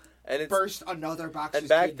can And it's burst another boxer's and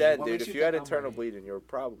back kidney. then, What dude, makes if you you had think I'm internal ready? bleeding, you were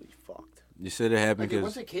probably fucked. You said it happened Like, dude,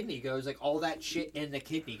 because once a kidney goes, like all that shit in the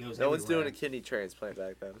kidney goes No one's doing everywhere. a kidney transplant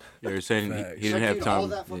back then. you were saying Facts. he didn't Like, have dude, time. all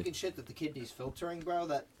that yeah. fucking shit that the kidney's filtering, bro,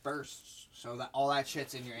 that bursts. So that all that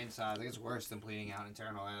shit's in your inside. Like it's worse than bleeding out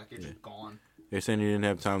internally. Like you're just gone. They're saying he didn't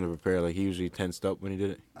have time to prepare. Like he usually tensed up when he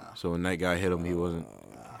did it. So when that guy hit him, he wasn't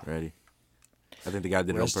ready. I think the guy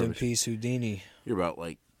did it on Rest in purpose. peace, Houdini. You're about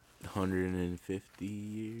like 150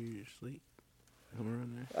 years late. Somewhere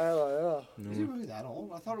around there. I don't know. Is he really that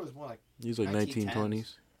old? I thought it was more like. He's like 1910s.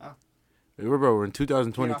 1920s. Oh. We're in Dude,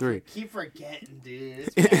 2023. I keep forgetting, dude.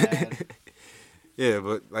 It's bad. Yeah,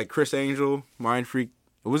 but like Chris Angel, Mind Freak.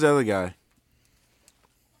 What was the other guy?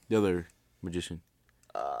 The other magician.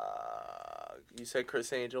 You said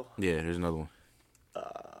Chris Angel Yeah, there's another one.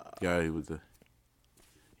 Guy with the,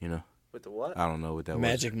 you know, with the what? I don't know what that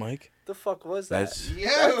Magic Mike. The fuck was that? That's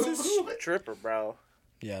That's a stripper, bro.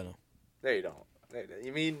 Yeah, I know. No, you don't.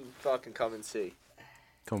 You mean fucking Come and See?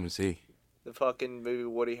 come and see. The fucking movie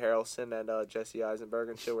with Woody Harrelson and Jesse Eisenberg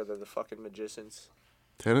and shit, where they're the fucking magicians.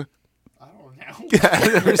 Tanner? I don't know.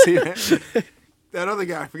 I've never seen that. That other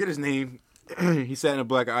guy, I forget his name. He sat in a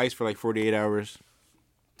block of ice for like 48 hours.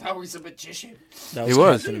 That was a magician. That He was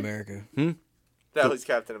was. Captain America. That was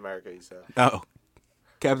Captain America, he said. Oh.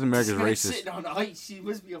 Captain America's This man's racist. sitting on ice. He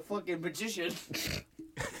must be a fucking magician.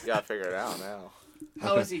 You gotta figure it out now.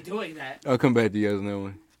 How is he doing that? I'll come back to you guys on that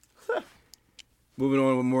one. Moving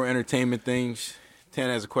on with more entertainment things.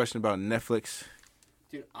 Tanner has a question about Netflix.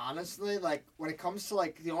 Dude, honestly, like, when it comes to,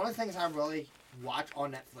 like, the only things I really watch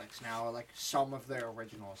on Netflix now are like some of their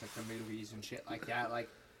originals, like the movies and shit like that. Like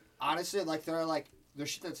honestly, like there's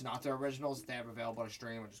shit that's not their originals that they have available to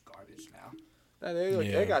stream, which is garbage now.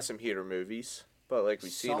 They got some heater movies, but like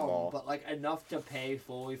we've seen them all. But like enough to pay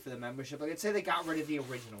fully for the membership. Like, let's say they got rid of the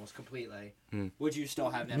originals completely. Would you still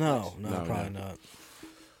have Netflix? No, probably not.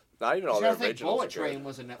 Not even all the I think originals. Bullet Train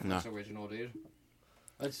was a Netflix original, dude.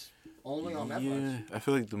 It's only on Netflix. Yeah, I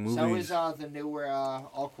feel like the movie. So is the newer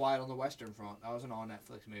All Quiet on the Western Front. That was an all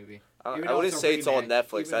Netflix movie. I wouldn't say it's on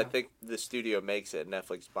Netflix. I think the studio makes it,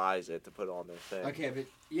 Netflix buys it to put on their thing. Okay, but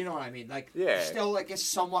you know what I mean. Like, yeah. Still, like it's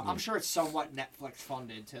somewhat. I'm sure it's somewhat Netflix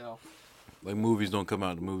funded too. Like movies don't come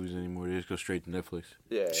out to movies anymore; they just go straight to Netflix.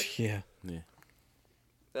 Yeah.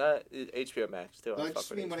 HBO Max too. Like,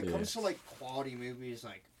 I mean, when it comes to like quality movies,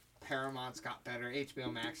 like Paramount's got better.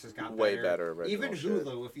 HBO Max has got way better. Even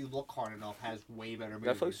Hulu, if you look hard enough, has way better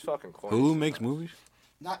movies. Netflix fucking corny. Hulu makes movies?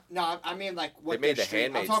 No, I mean like what they made the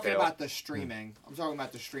Handmaid's I'm talking Tale. about the streaming. I'm talking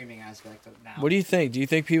about the streaming aspect of it now. What do you think? Do you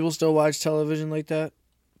think people still watch television like that?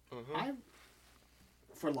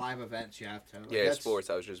 For live events, you have to. Like, Yeah, sports.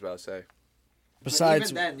 I was just about to say.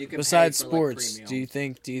 Besides, then, you can besides pay for, like, sports,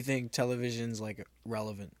 premium. do you think television's like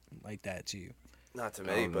relevant like that to you? Not to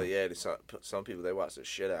me, but yeah, to some people they watch the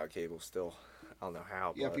shit out of cable still. I don't know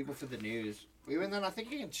how. Yeah, but. people for the news. Even then, I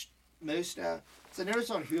think you can so notice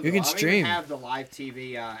on Hulu. You can I don't stream. even have the live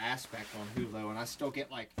TV aspect on Hulu, and I still get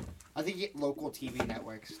I think you get local TV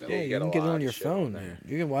networks still. Yeah, you get can a get it lot on of your shit on phone. there.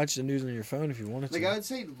 You can watch the news on your phone if you wanted Like to. I would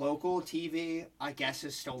say, local TV, I guess,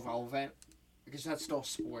 is still relevant because that's still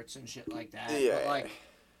sports and shit like that. Yeah. But like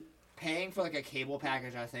paying for like a cable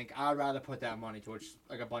package, I think I'd rather put that money towards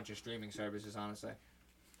like a bunch of streaming services. Honestly,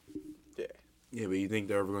 Yeah, but you think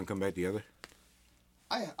they're ever gonna come back together?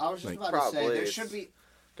 I was just Like, about to say probably there it's should be.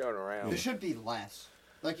 going around. There should be less.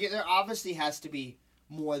 Like, there obviously has to be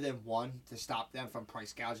more than one to stop them from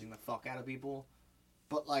price gouging the fuck out of people.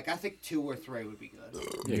 But, like, I think 2 or 3 would be good.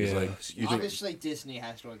 Yeah, 'cause, like you think Obviously, Disney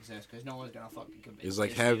has to exist because no one's going to fucking convince It's like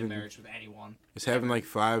Disney having- to marriage with anyone. is having like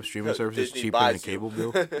 5 streaming services Disney cheaper than a buys you. cable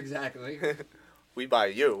bill? Exactly. We buy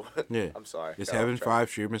you. Yeah, I'm sorry. is Go, having Trevor. 5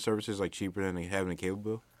 streaming services like cheaper than having a cable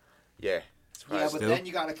bill? Yeah. Yeah, but Still? then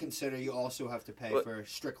you got to consider you also have to pay But- for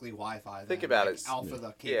strictly Wi-Fi. Think then. about like, it. Alpha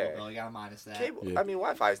the cable Yeah. bill, you got to minus that. Cable. Yeah. I mean,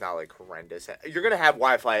 Wi-Fi is not like horrendous. You're gonna have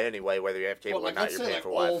Wi-Fi anyway, whether you have cable Well, like, or not. let's You're say paying like for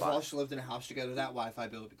all Wi-Fi. of us lived in a house together, that Wi-Fi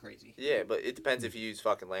bill would be crazy. Yeah, but it depends if you use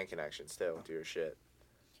fucking LAN connections too to your shit.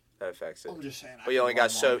 That affects it. I'm just saying. But you only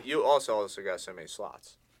got you also got so many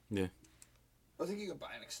slots. I think you can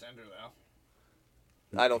buy an extender though.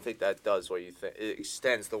 I don't think that does what you think. It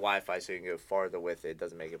extends the Wi-Fi so you can go farther with it. It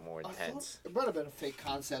doesn't make it more I thought intense. it might have been a fake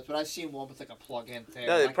concept, but I've seen one with like a plug-in thing.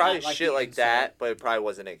 No, like, probably not shit the like insert. that, but it probably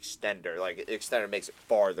wasn't an extender. Like extender makes it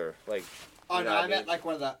farther. Like Oh you no, know what I meant mean? like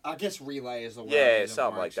one of the. I guess relay is the word. Yeah, I'm using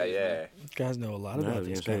something for it, like that. excuse Yeah. me. You guys know a lot about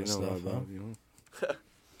this kind of stuff, huh?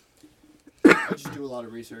 I just do a lot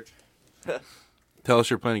of research. Tell us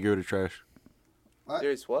your plan to get rid of trash.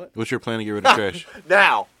 Serious what? What's your plan to get rid of trash?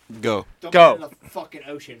 Now Go. Dump Go. it in the fucking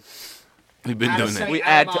ocean. We've been Out of doing that. sight, we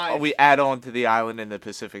out of mind. add on to the island in the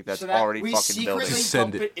Pacific that's So that already we fucking built. secretly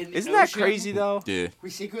Send dump it. it in the Isn't that ocean. crazy though? Yeah. We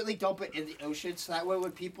secretly dump it in the ocean, so that way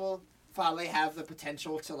when people finally have the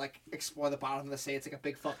potential to like explore the bottom, they say it's like a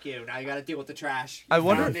big fuck you. Now you got to deal with the trash. I You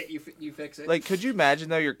wonder- found it, you fix it. Like, could you imagine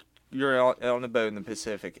though? You're on a boat in the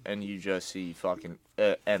Pacific and you just see fucking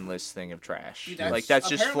endless thing of trash. Dude, Like that's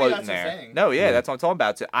just apparently floating that's a there. thing. No, yeah, that's what I'm talking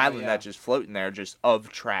about. It's an island yeah. that's just floating there, just of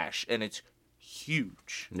trash, and it's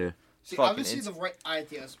huge. Yeah. See, fucking obviously ins- the right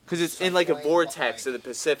ideas. Because it's in like a vortex of the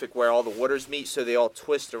Pacific where all the waters meet, so they all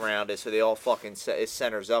twist around it, so they all fucking it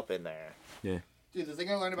centers up in there. Dude, the thing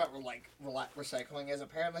I learned about recycling is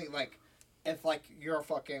apparently like if like your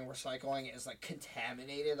fucking recycling is like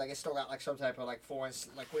contaminated, like it's still got like some type of like foreign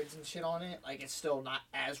liquids and shit on it, like it's still not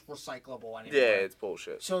as recyclable anymore. Yeah, it's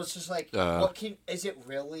bullshit. So it's just like, is it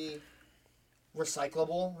really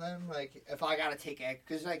recyclable then? Like if I gotta take egg,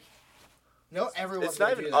 because like, no, everyone's It's not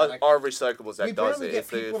gonna even do that. Like, our recyclables we that does barely it. get It's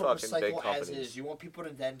the people to fucking big recycle as companies. is. You want people to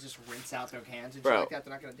then just rinse out their cans and Bro. shit like that.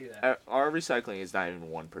 They're not gonna do that. Our recycling is not even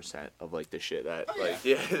 1% of like the shit that Oh, like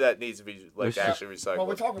yeah that needs to be like Which- actually recycled. Well,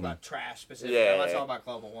 we're talking about trash specifically. Yeah. I'm not talking about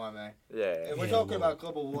global warming. yeah, If we're Yeah, talking well, about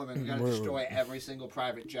global warming, we gotta we're- destroy every single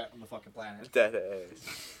private jet on the fucking planet. that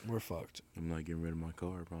is. We're fucked. I'm not getting rid of my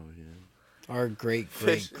car, probably. Yeah. Our great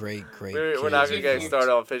We're kids. not gonna get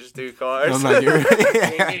started on fish stew cars. I'm not getting You rid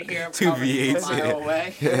can hear 'em Two coming V8s. from a mile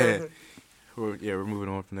away. Yeah. We're moving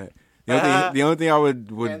on from that. The only thing I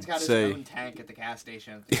would Man's got his say own tank at the gas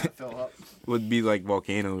station. They gotta fill up. would be like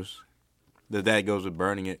volcanoes. That goes with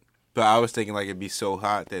burning it. But I was thinking like it'd be so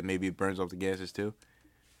hot that maybe it burns off the gases too.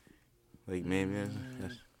 Like, man,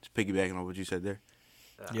 just piggybacking on what you said there.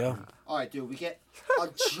 Yeah. All right, dude. We get a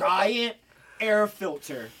giant air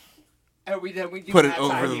filter, and we do Put it Matt's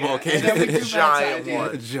over the idea. volcano. And then we do Matt's Giant idea. one.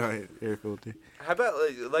 A giant air filter. How about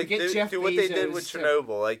like get do Jeff what they did with Bezos to-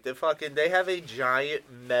 Chernobyl? Like they have a giant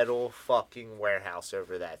metal fucking warehouse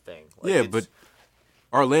over that thing. Like, Yeah, it's- but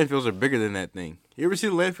our landfills are bigger than that thing. You ever see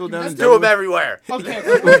the landfill down let's in do them Delaware? everywhere. Okay,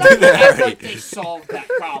 but we're not did that gonna act already. like they solved that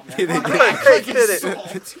problem. They We're did. gonna act like They it's did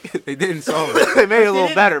solved. They didn't solve it. They made it a little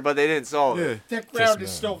didn't- better, but they didn't solve Yeah. it. That ground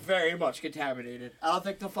is still very much contaminated. I don't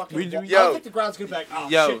think the fucking. We do- I Yo. don't think the ground's gonna be like, oh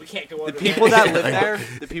Yo, shit, we can't go The under people there.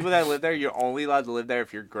 that live there, you're only allowed to live there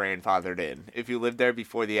if you're grandfathered in. If you lived there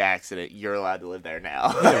before the accident, you're allowed to live there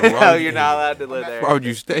now. Yeah, No, why- you're not allowed to live there. Why would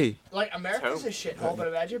you stay? Like America's a It's shithole, but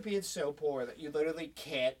imagine being so poor that you literally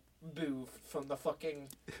can't move from the fucking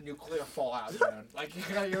nuclear fallout zone. Like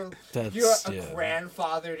you're That's a yeah.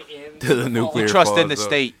 grandfathered in To the nuclear fallout. Trust in the Falls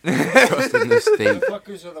up. state. Trust in the The state.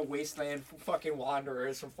 fuckers are the wasteland fucking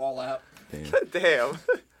wanderers from Fallout. Damn. Damn.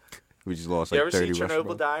 We just lost You like ever seen 30 Russian Chernobyl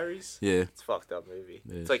brothers. Diaries? Yeah, It's a fucked up movie.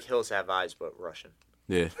 Yeah. It's like Hills Have Eyes, but Russian.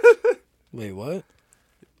 yeah. Wait, what?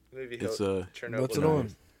 Movie It's Chernobyl What's it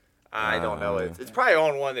Diaries. on? I don't know. It's probably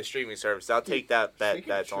on one of the streaming services. I'll take that bet.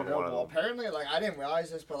 Speaking of That's on one of Chernobyl, them. apparently, like I didn't realize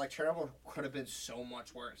this, but like Chernobyl could have been so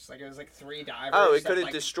much worse. Like it was like 3 divers. Oh, it that, could have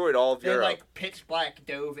like, destroyed all of They Europe. like pitch black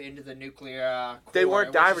dove into the nuclear. They core, weren't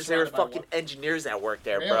which is divers. They were surrounded by fucking water. engineers that worked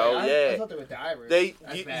there, Really? bro. I Yeah. thought they were divers.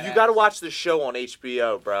 That's You badass. got to watch the show on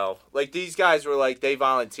HBO, bro. Like these guys were like they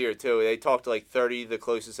volunteered too. They talked to like 30 of the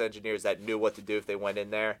closest engineers that knew what to do if they went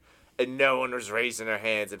in there, and no one was raising their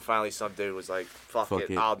hands. And finally, some dude was like, "Fuck it,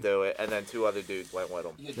 it. I'll do it." And then 2 other dudes went with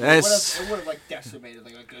him. Yeah, That's- it would have like decimated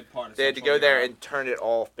like a good part of. They had to Central go there Europe. and turn it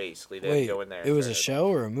off. Basically, they had Wait, to go in there. it and was turn a show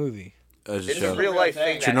or a movie? As a It's show. a real life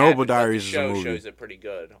thing. that Chernobyl happened, but Diaries is the a show movie. shows it pretty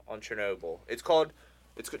good on Chernobyl. It's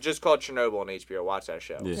just called Chernobyl on HBO. Watch that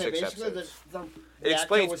show. Yeah. Okay, 6 basically, episodes. the It reactor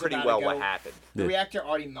explains was pretty about to well go- what happened. The Yeah. reactor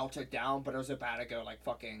already melted down, but it was about to go like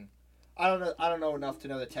fucking. I don't know enough to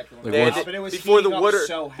know the technical. Like, They details, what's- but it was before the heating up water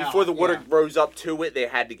so hot, before the water yeah. rose up to it, they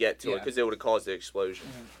had to get to it Yeah. because it would have caused the explosion.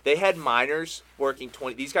 They had miners working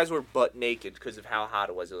 20. These guys were butt naked because of how hot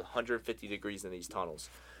it was. It was 150 degrees in these tunnels.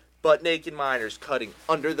 Butt naked miners cutting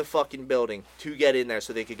under the fucking building to get in there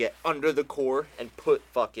so they could get under the core and put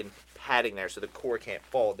fucking padding there so the core can't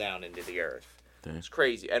fall down into the earth. Damn. It's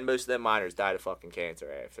crazy, and most of them miners died of fucking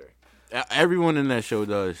cancer after. Everyone in that show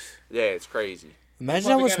does. Yeah, it's crazy.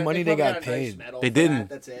 Imagine how much money they got paid. They didn't.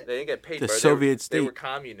 That's it. They didn't get paid. The bro. Soviet They were state.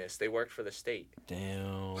 communists. They worked for the state.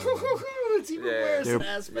 Damn. It's even Yeah. worse They're- than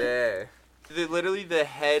Aspen. Yeah. Literally the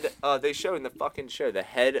head, they show in the fucking show, the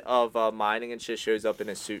head of mining and shit shows up in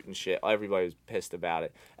a suit and shit. Everybody was pissed about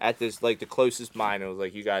it. At this, like, the closest miner was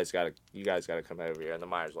like, you guys gotta come over here. And the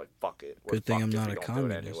miner's like, fuck it. We're Good thing fucked I'm if not we a don't do it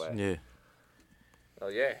communist. anyway. Yeah. Oh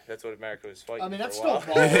yeah, that's what America was fighting I mean, for that's a still while.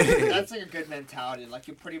 bold. That's like a good mentality. Like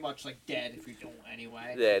you're pretty much like dead if you don't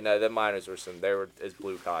anyway. Yeah, no, the miners they were as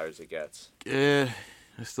blue collar as it gets. Yeah.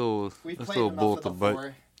 It's still We've a played little enough bull of at the the butt.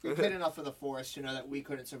 forest. We played enough of the forest to know that we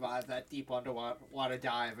couldn't survive that deep underwater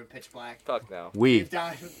dive in pitch black. Fuck no. We. We've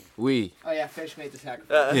died. We. Oh yeah, fish made the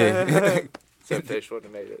sacrifice. Yeah. Some fish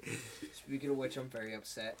wouldn't have made it. Speaking of which, I'm very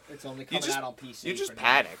upset. It's only You coming just- out on PC. You just for now.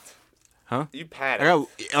 panicked. Huh? You I panicked.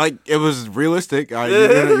 got, like, it was realistic.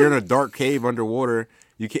 You're in a dark cave underwater.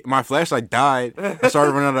 My flashlight died. I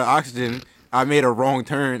started running out of oxygen. I made a wrong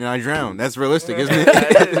turn and I drowned. That's realistic, isn't it?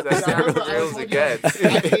 That's I not remember as I real was as it like, gets.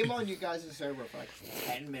 I came on you guys' server for like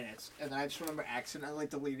 10 minutes, and then I just remember accidentally like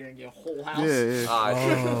deleting your whole house. Yeah, yeah. Ah,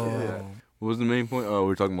 Oh. What was the main point? Oh,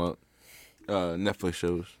 we're talking about Netflix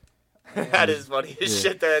shows. that is funny as Yeah.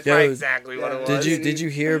 shit. That's Yo, exactly what it was. Did you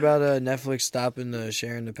hear about Netflix stopping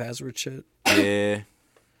sharing the password shit? Yeah.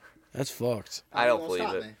 That's fucked. I don't Won't believe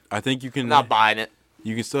stop it. me. I think you can. I'm not buying it.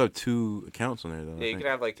 You can still have 2 accounts on there though. I Yeah, you think. can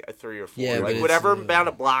have like a 3 or 4. Yeah, but like it's, whatever amount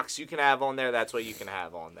of blocks you can have on there, that's what you can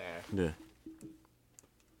have on there. Yeah.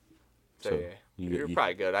 So, So, yeah, you- you're you-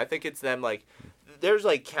 probably good. I think it's them like. There's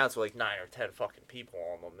like counts of like 9 or 10 fucking people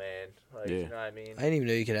on them, man. Like, Yeah. you know what I mean? I didn't even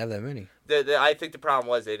know you could have that many. I think the problem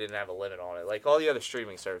was they didn't have a limit on it. Like all the other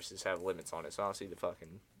streaming services have limits on it, so I don't see the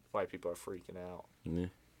fucking why people are freaking out. Yeah.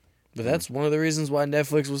 But that's one of the reasons why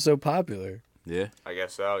Netflix was so popular. Yeah. I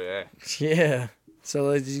guess so, yeah. Yeah. So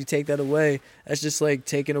like, you take that away. That's just like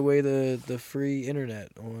taking away the free internet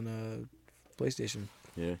on PlayStation.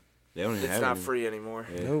 Yeah. They don't even It's have not it. free anymore.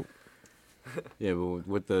 Yeah. Nope. Yeah, but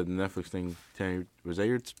with the Netflix thing, Tanny, was that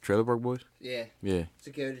your Trailer Park Boys? Yeah, Yeah. it's a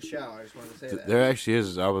good show. I just wanted to say that. There actually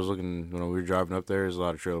is. I was looking when we were driving up there. There's a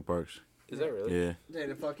lot of trailer parks. Is that really? Yeah.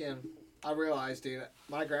 Dude, I realized, dude,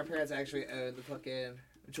 my grandparents actually owned the fucking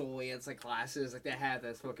Julian's like glasses. Like they had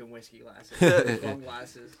those fucking whiskey glasses, long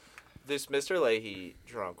glasses. This Mr. Leahy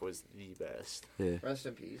drunk was the best. Yeah. Rest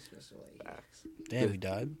in peace, Mr. Leahy. Facts. Damn, he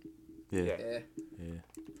died. Yeah. Yeah.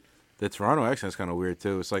 The Toronto accent's kind of weird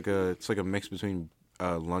too. It's like a mix between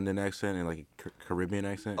London accent and like a Caribbean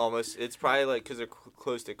accent. Almost. It's probably like because they're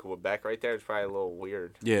close to Quebec right there. It's probably a little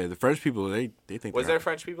weird. Yeah, the French people they think. Was there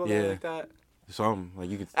French people there like that? Some like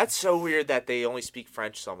you could. That's so weird that they only speak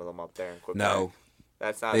French. Some of them up there in Quebec. No,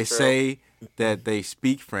 that's not. They true. say that they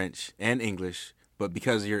speak French and English, but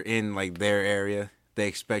because you're in like their area, they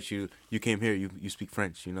expect you came here, you speak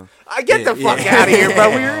French, you know. I get the fuck out of here, bro.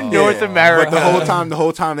 We're in North America. But the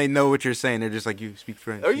whole time they know what you're saying. They're just like, you speak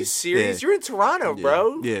French. Are you serious? Yeah. You're in Toronto,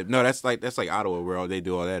 bro. Yeah, no, that's like Ottawa where they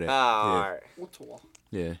do all that at. All right.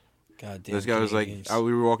 Yeah. God damn. This guy was like,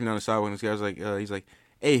 we were walking down the sidewalk, and this guy was like, he's like,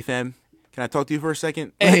 hey fam, can I talk to you for a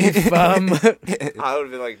second? Hey fam. I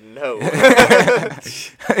would have been like, no.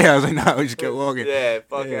 Yeah, I was like, no, we just kept walking. Yeah,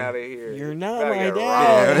 fuck out of here. You're not Gotta my get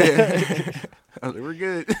dad. robbed. I was like, we're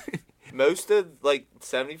good. Most of, like,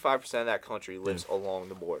 75% of that country lives along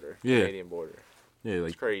the border. Yeah. Canadian border. Yeah, like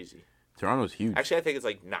It's crazy. Toronto's huge. Actually, I think it's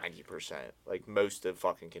like 90%. Like, most of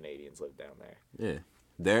fucking Canadians live down there. Yeah,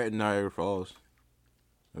 there at Niagara Falls.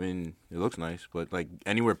 I mean, it looks nice, but like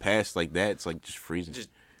anywhere past like that, it's like just freezing, Just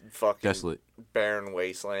fucking desolate. barren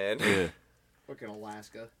wasteland. Yeah, Fucking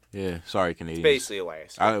Alaska. yeah. Sorry, It's Canadians. basically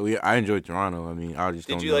Alaska. I enjoyed Toronto. I mean, I just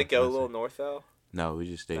Did don't you, know like, go a what to little say. north, though? No, we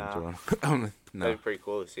just stayed Nah. in Toronto. That'd No, be pretty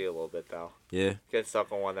cool to see a little bit, though. yeah, Getting stuck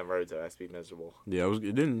on one of them roads, though, that's be miserable. yeah.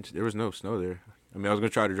 There was no snow there. I mean, I was gonna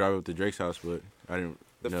try to drive up to Drake's house, but I didn't.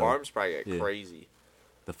 The know. farms probably get Yeah. crazy.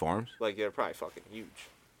 The farms. Like, they're probably fucking huge.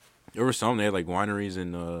 There were some. They had like wineries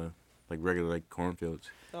and like regular like cornfields.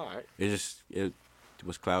 All right. It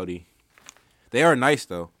was cloudy. They are nice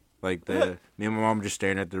though. Like me and my mom were just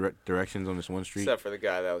staring at the directions on this one street, Except for the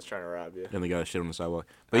guy that was trying to rob you. and the guy shit on the sidewalk.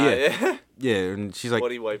 But yeah, yeah, and she's like, What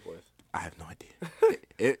do you wipe with? I have no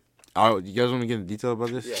idea. Oh, you guys want me to get into detail about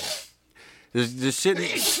this? Yeah. There's shit.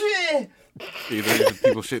 You think there's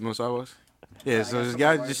people shitting on sidewalks? Yeah, so this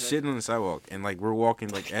guy just shitting on the sidewalk, and like we're walking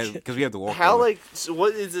like because we have to walk. How, over. like, so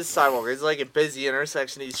what is this sidewalk? It's like a busy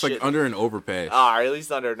intersection. He's It's like under an overpass. at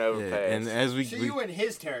least under an Yeah, overpass. and as we So you in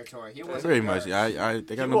his territory. He wasn't pretty much, yours. I got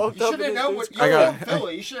You no. walked You up should in have this known what dude's you're got- in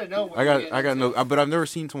Philly. You should have known what I you're got getting no, into. but I've never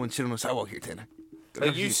seen someone shit on the sidewalk here, Tanner.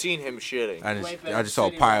 Like, you've seen him shitting. I just saw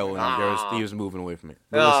a pile and he was moving away from it.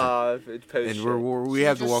 But listen, and we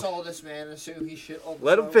have to just walk. saw this man assume he shit all the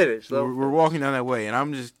Let him time. finish. We're walking down that way, and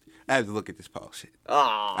I have to look at this pile of shit.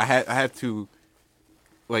 I have to,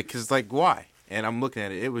 like, cause like why? And I'm looking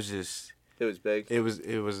at it. It was just. It was big. It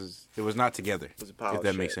was not together. It was a pile if of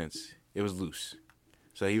that shit. makes sense. It was loose,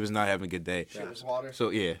 so he was not having a good day. Shit was water. So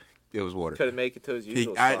yeah, it was water. Couldn't make it to his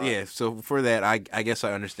usual spot. Yeah. So for that, I guess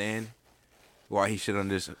I understand why he shit on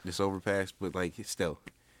this overpass, but like still,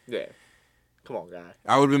 Yeah. Come on, guy.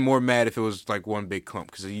 I would have been more mad if it was like one big clump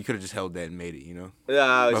because you could have just held that and made it, you know.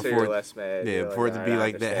 Yeah, But so you're less mad. yeah, You're for it to "All be right, I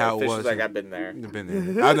like that, understand." how it Fish was. like, I've been there. I've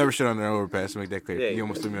been there. I've never shit on an overpass to make that clear. Yeah, you you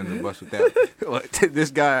almost threw me under the bus with that. But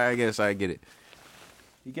this guy, I guess I get it.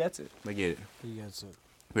 He gets it. I get it. You guys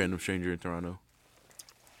Random stranger in Toronto.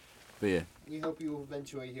 But yeah. We hope you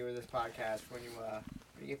eventually hear this podcast when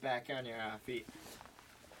you get back on your feet.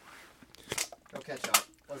 Go catch up.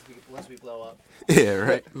 Once we blow up. Yeah,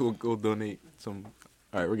 right. We'll donate some.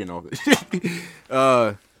 All right, we're getting off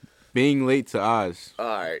this. Being late to Oz. All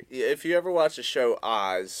right. Yeah, if you ever watch the show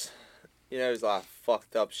Oz, you know there's a lot of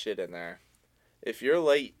fucked up shit in there. If you're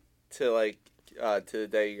late to like to the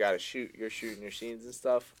day you gotta shoot, you're shooting your scenes and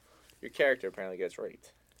stuff. Your character apparently gets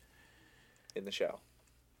raped in the show.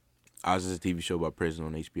 Oz is a TV show about prison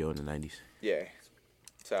on HBO in the 90s. Yeah.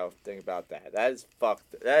 So think about that. That is fucked.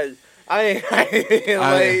 That is.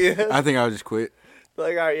 I think I would just quit.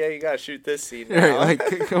 Like, all right, yeah, you gotta shoot this scene now. Right,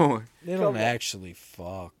 like, come on. They don't actually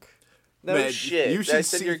fuck. No Man, shit. you should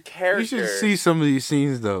That's in see your character. You should see some of these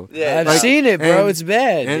scenes though. Yeah, I've seen it, bro. and- It's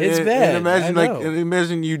bad. It's bad. And imagine I like, know. and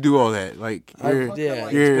imagine you do all that. Like you're, Yeah,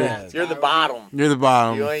 you're- it's bad. You're the bottom. you're the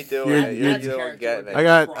bottom. You ain't doing You're- it. you're- You're the one getting it. I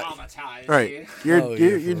got- traumatized. Right. Dude. You're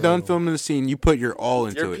for done real. filming the scene. You put your all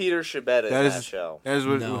into You're it. Peter Shabeta in That that is- show. That is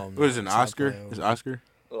what. No, what is it? An it's not Oscar? playable. Is it Oscar?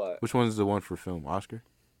 What? Which one's the one for film? Oscar.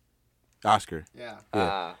 Oscar. Yeah.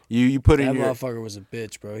 Ah. You put That in your motherfucker was a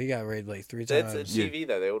bitch, bro. He got raped like 3 That's times. a TV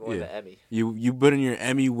though. They would win Yeah. the Emmy. you put in your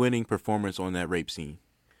Emmy-winning performance on that rape scene,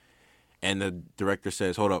 and the director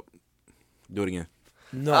says, "Hold up, do it again."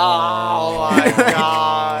 No. Oh my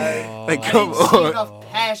god. Like, I come didn't see on. enough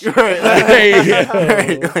pay trash.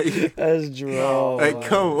 That's draw. Like,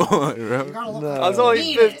 come on, bro. You gotta look No. like I was you only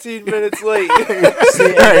need 15 minutes late.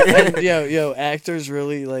 See, and yo, actors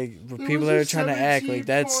really like people that are trying to act like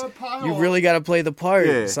that's you really got to play the part.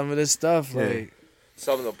 Yeah. Some of this stuff, Yeah. like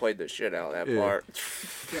Some of them played the shit out of that Yeah. part.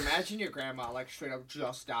 Can you imagine your grandma like straight up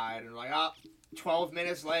just died and like 12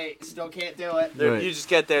 minutes late, still can't do it. Right. You just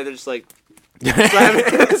get there, they're just like, They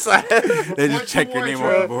just check your name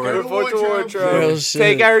on the board. report to wardrobe. Real shit.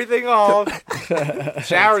 Take everything off.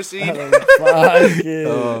 Shower scene. fuck it.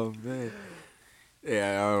 Oh man.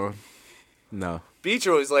 Yeah, I don't. No.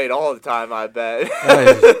 Beecher was late all the time, I bet.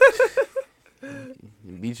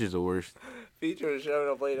 Beach is the worst. Beecher was showing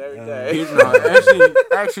up late every day. He's not.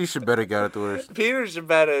 Actually, should better got it the worst. Peter should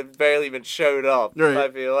have barely even showed up, Right. I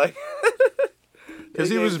feel like. Because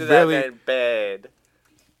he They was gave to barely. that man bad.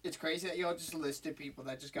 It's crazy that y'all just listed people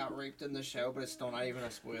that just got raped in the show, but it's still not even a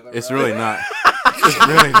spoiler. It's right? really not. It's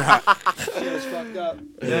really not. Shit is fucked up.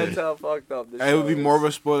 That's how fucked up this It would be show more of is.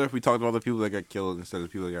 a spoiler if we talked about the people that got killed instead of the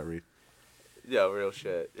people that got raped. Yeah, real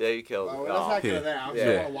shit. Yeah, you killed Oh, him. let's not Yeah. go there. I'm Yeah,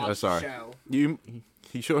 just gonna watch that's the alright. show.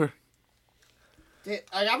 You sure? Like,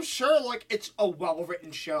 I'm sure, like, it's a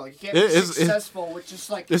well-written show. Like, you can't It be is- successful with just,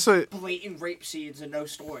 like, It's a blatant rape scenes and no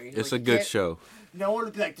story. it's Like, a you good can't- show. No one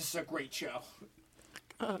would be like, this is a great show.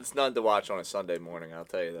 It's nothing to watch on a Sunday morning, I'll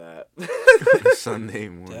tell you that. Sunday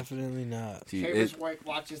morning. Definitely not. Gee, Chambers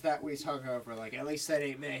watches that when he's hungover. Like, at least that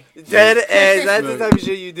ain't me. Dead end. That's the Look, type of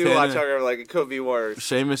shit you do Tanner- watch hungover. Like, it could be worse.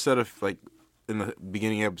 Seamus said like in the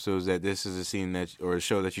beginning episodes that this is a scene that or a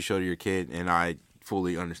show that you show to your kid, and I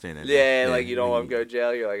fully understand that. Yeah, like, you don't want to go to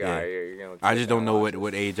jail. You're like, Yeah. alright, you're going to I just don't know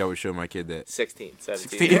what age I would show my kid that. 16,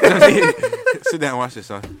 17. 16. Sit down, and watch this,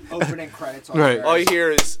 son. Opening credits on Right. there. All you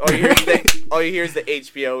hear is the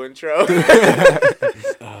HBO intro,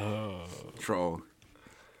 Troll.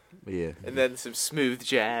 But yeah. and then some smooth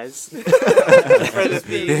jazz for the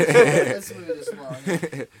beat. Let's move this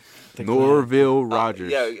along. Norville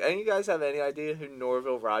Rogers. Yeah, and you guys have any idea who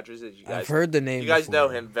Norville Rogers is? You guys, I've heard the name. You guys know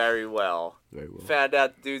before. him very well. Very well. Found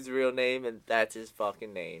out the dude's real name, and that's his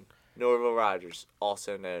fucking name. Norville Rogers,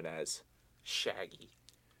 also known as Shaggy.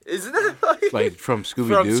 Isn't that Like from Scooby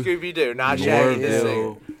from Doo. Scooby Doo? Not Shaggy the singer.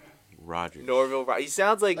 Norville Rogers. Norville Rogers. He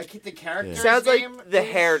sounds like Like, the character sounds like name the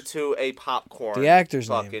is- heir to a popcorn. The actor's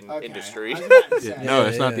name. fucking Okay, industry. I was about to say. Yeah, no,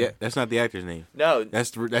 Yeah, yeah. that's not the actor's name. No,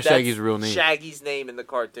 That's Shaggy's real name. Shaggy's name in the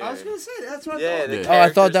cartoon. I was gonna say that's what. Yeah, I the thought. Yeah. Oh, I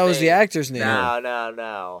thought that character's was the name. actor's name.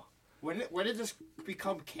 No. When did this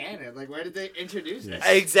become canon? Like, where did they introduce this?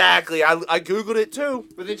 Exactly. I googled it too.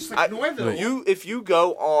 Were they just like Norville? If you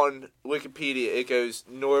go on Wikipedia, it goes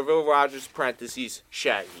Norville Rogers parentheses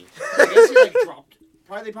Shaggy. I guess he like dropped.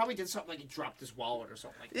 They probably did something like he dropped his wallet or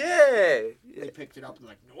something like that. Yeah. They picked it up and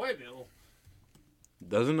like Norville.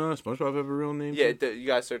 Doesn't SpongeBob have a real name? Yeah, too? you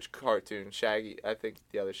guys search cartoon Shaggy. I think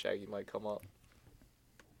the other Shaggy might come up.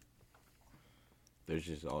 There's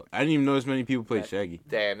just all. I didn't even know as many people played Shaggy.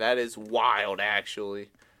 Damn, that is wild. Actually,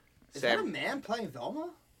 Is that a man playing Velma?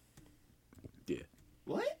 Yeah.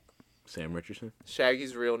 What? Sam Richardson.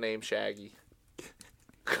 Shaggy's real name Shaggy.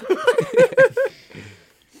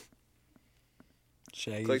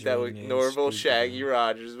 Shaggy's Click that real with name, Norville Scooby-Doo. Shaggy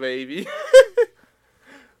Rogers, baby.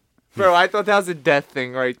 Bro, I thought that was a death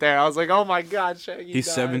thing right there. I was like, oh my god, Shaggy. He's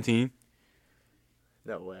died. 17.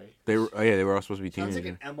 No way. They were. Oh yeah, they were all supposed to be Sounds like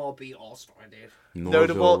teenagers. an MLB All Star, dude.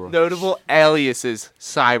 Notable aliases: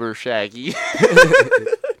 Cyber Shaggy.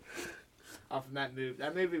 Off from that movie.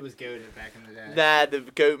 That movie was goated back in the day. Nah, the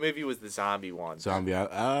goat movie was the zombie one. Zombie.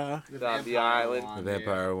 The Zombie Vampire Island. one, The dude.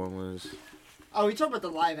 vampire one was. Oh, you talking about the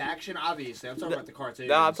live action? Obviously, I'm talking about the cartoon.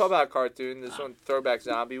 No, I'm talking about a cartoon. This one, throwback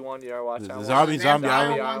zombie one. You ever watch The that one? zombie- Zombie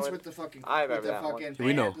Island. ones with the fucking. I remember with the that one. fucking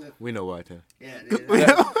We know. band. We know why. Too. Yeah, dude.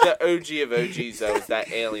 The OG of OGs though is that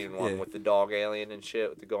alien one Yeah. with the dog alien and shit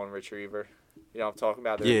with the golden retriever. You know what I'm talking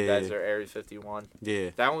about? They're Yeah, in yeah, the desert, Area 51. Yeah.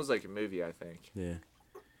 That one was like a movie, I think. Yeah.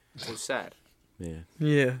 It was sad. Yeah.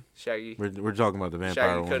 Yeah. Shaggy We're talking about the vampire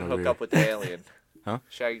Shaggy one. couldn't over hook here. up with the alien. Huh?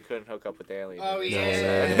 Shaggy couldn't hook up with the alien. Oh It was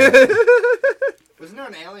yeah. sad. Wasn't there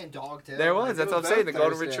an alien dog too? There was. Like, That's they what I'm were saying. The both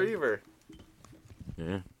golden thirsty. retriever.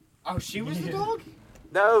 Yeah. Oh, she was the dog.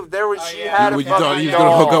 No, there was. Oh, She yeah. had a You thought fucking he was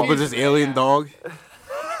gonna hook dog. up with this alien dog?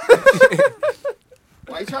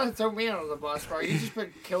 Why are you trying to throw me under the bus, bro? You just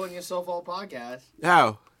been killing yourself all podcast.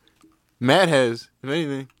 How? Matt has, if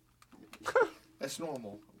anything. That's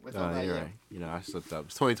normal. With all that, You're yeah. right. You know, I slipped up.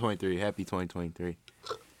 It's 2023. Happy 2023.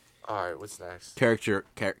 All right, what's next? Character.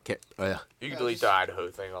 You can delete the Idaho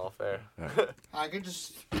thing off there. I could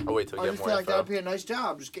just. I'll wait till I we get just more feel like that would info. be a nice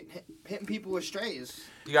job, just hitting people with strays,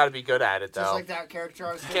 You got to be good at it just though. like that character.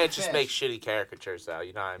 I was You can't just make shitty caricatures though.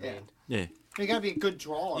 You know what I mean? Yeah. Yeah. You gotta be a good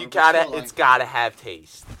drawer. You but gotta. still, It's gotta have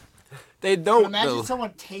taste. They don't. Imagine though.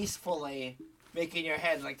 someone tastefully making your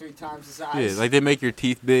head like 3 times the size. Yeah, like they make your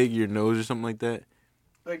teeth big, your nose or something like that.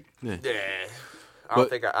 Like, Yeah. Yeah. I don't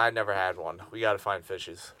think I never had one. We gotta find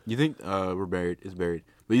fishes. You think we're buried? It's buried.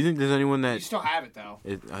 But you think there's anyone that you still have it though.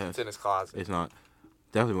 It's in his closet. It's not.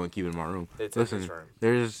 Definitely won't keep it in my room. It's Listen, in his room.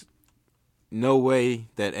 there's no way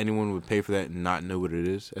that anyone would pay for that and not know what it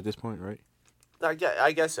is at this point, right?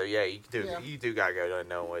 I guess so. Yeah, you do. Yeah. You do gotta go to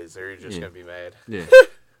no ways, or you're just gonna be mad. Yeah.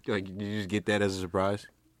 Like, did you just get that as a surprise?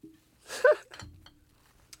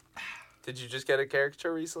 Did you just get a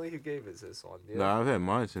caricature recently? Who gave us this one? Yeah. No, I've had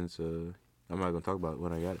mine since. I'm not gonna talk about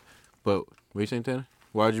when I got it. But what are you saying, Tanner?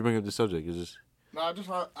 Why did you bring up the subject? Is this? No, I just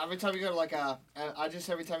want every time you go to like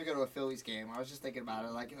every time you go to a Phillies game, I was just thinking about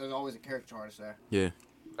it. Like, there's always a character artist there. Yeah.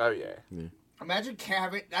 Oh yeah. Imagine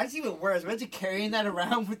carrying. That's even worse. Imagine carrying that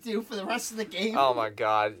around with you for the rest of the game. Oh my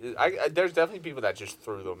god. There's definitely people that just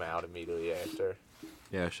threw them out immediately after.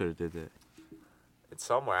 Yeah, I should have did that. It's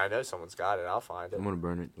somewhere. I know someone's got it. I'll find it. I'm gonna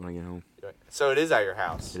burn it when I get home. So it is at your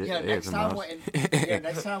house. It- Yeah, it's next in my time house.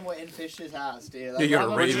 next time we're in Fish's house, dude. You're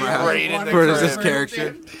gonna I'm raid just my house? Raid in the For this crib.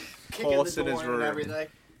 character? Kicking Toss the in his door and room. everything.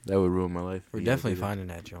 That would ruin my life. We're Yeah, definitely yeah. finding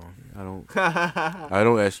that, John. I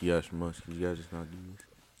don't ask you guys for much because you guys just not doing this.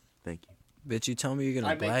 Thank you. Bitch, you tell me you're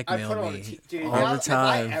I gonna make- I put blackmail on a me dude, all now, the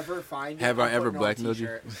time. If I ever find it, Have I'm I ever putting on a blackmailed you?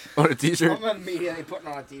 t-shirt. On a t-shirt? I'm immediately putting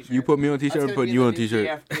on a t-shirt. You put me on a t-shirt, I'm That's putting gonna you be on a the new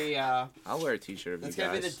t-shirt. DFP, I'll wear a t-shirt of that's you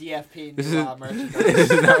gonna guys. be the DFP This new is- merchandise.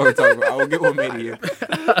 This is not what we're talking about. I will get one made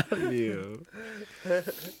of you.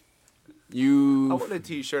 You. I want a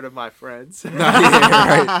t-shirt of my friends.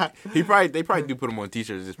 Nah, yeah, right. They probably do put them on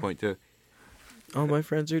t-shirts at this point too. All my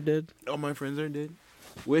friends are dead. All my friends are dead.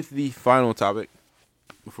 With the final topic,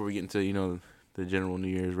 before we get into the general New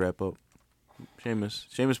Year's wrap up,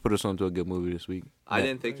 Seamus put us onto a good movie this week. I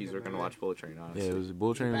didn't think you were gonna watch Bullet Train. Honestly, Yeah, it was a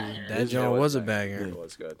Bull Train. Banger. That John was a banger. It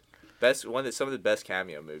was good. Some of the best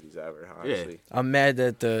cameo movies ever. Honestly. I'm mad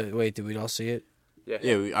that Wait, did we all see it? Yeah.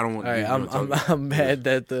 Yeah, I don't want. All right, I'm mad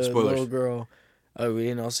that the Spoilers. little girl. Oh, we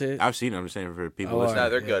didn't all see it. I've seen it. I'm just saying for people Oh, listening. No,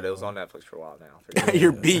 they're Yeah. good. It was on Netflix for a while now.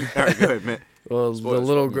 You're beat. All right, go ahead, man. Well, Spoilers, the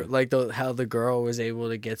little spoilers. how the girl was able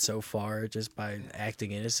to get so far just by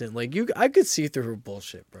acting innocent. Like I could see through her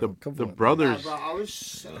bullshit, bro. Come The on. Nah, brothers. bro, I was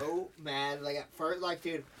so mad. Like at first, like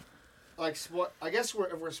dude, like I guess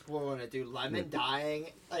we're spoiling it, dude. Lemon dying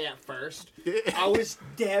like at first, I was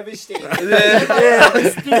devastated.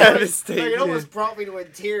 Devastated. Like, it almost brought me to a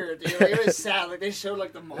tear, dude. Like, it was sad. Like they showed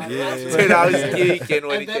like the mom. Yeah. Dude, I was geeking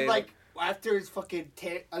when And he then came. like after his fucking,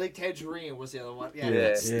 I think Tangerine was the other one. Yeah, Yeah.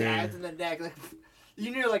 like, stabbed in the neck. Like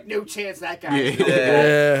you knew like no chance that guy. Yeah. Was gonna Yeah. live.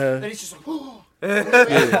 Yeah. And he's just like, oh.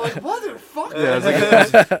 Like, motherfucker. Yeah,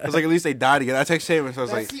 I was like, at least they died together. I texted Seamus. I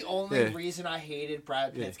was That's like, the only yeah. reason I hated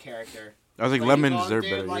Brad Pitt's character. I was like, Like, Lemon you know, deserved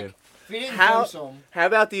dude, better. like, Yeah. If he didn't How- dose him, How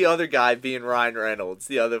about the other guy being Ryan Reynolds,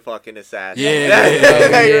 the other fucking assassin? Yeah,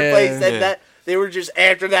 They yeah, replaced that. yeah. That they were just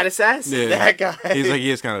after that assassin. Yeah. That guy. He's like, he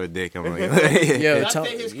is kind of a dick. I'm like, Yo, that tell-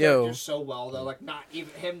 fit his yo. character so well though. Like not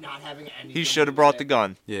even him not having anything. He to should do have brought with the it.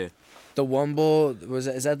 gun. yeah. The one bull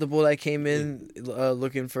is that the bull that came in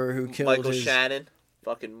looking for who killed Michael his... Shannon.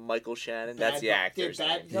 Fucking Michael Shannon. That's Bad the Bu- actor's Dude,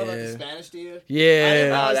 name. you know about the Yeah. Spanish dude? I didn't Yeah,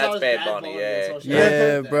 realize Oh, that that's was Bad Bunny, Bunny yeah. until she yeah,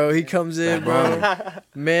 said bro. He that. comes in, bro.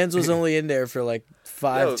 Mans was only in there for like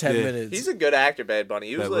 5-10 yeah. minutes. He's a good actor, Bad Bunny.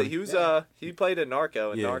 He was Bad like, Bunny. he played a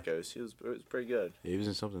narco in Yeah. Narcos. It was pretty good. He was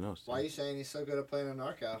in something else. Why are you saying he's so good at playing a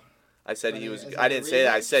narco? I said Funny, he was. is that I the didn't say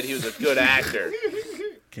that. I reason? said he was a good actor.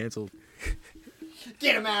 Canceled.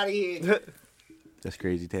 Get him out of here. That's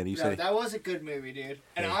crazy, Tanner. You No, say? that was a good movie, dude.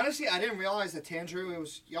 And honestly, I didn't realize that Tangerine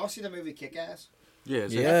was. Y'all see the movie Kick-Ass? Yeah.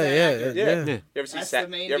 It's Yeah, That's the yeah, actor. yeah. Yeah. You ever see That's the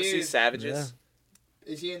main You ever see dude. Savages?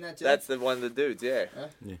 Is he in that too? That's the one of the dudes. Yeah,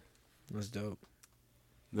 That's dope.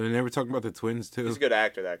 They never talking about the twins too. he's a good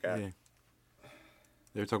actor. That guy. Yeah.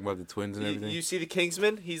 They were talking about the twins and You, everything. you see the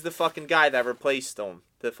Kingsman? He's the fucking guy that replaced him.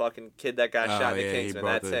 The fucking kid that got Oh, shot in the yeah, he Kingsman.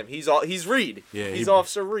 brought That's the- him. He's Reed. Yeah, he's he-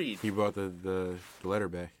 Officer Reed. He brought the letter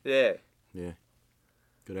back. Yeah.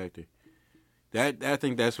 Good actor. That I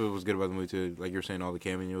think that's what was good about the movie too. Like you're saying, all the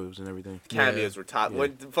cameos and everything. Cameos were top. Yeah.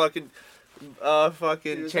 When the fucking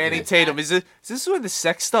Dude, Channing it's Tatum. Is this when the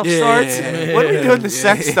sex stuff Yeah, starts? yeah, When are we yeah, doing the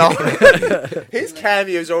yeah. sex stuff? His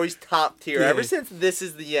cameos are always top tier. Yeah. Ever since This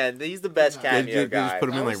Is the End, he's the best They- cameo They just guy. put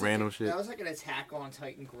him in That like was random shit. That was like an Attack on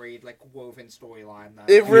Titan grade, like woven storyline.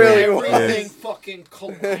 Though. It really Everything was. fucking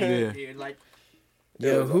collided, Yeah. dude. Like,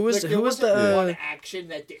 Yo, who was like, there the wasn't one action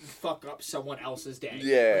that didn't fuck up someone else's day.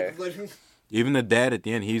 Yeah. Like, literally, Even the dad at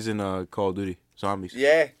the end, he's in Call of Duty Zombies.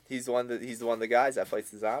 Yeah, he's the one of the guys that fights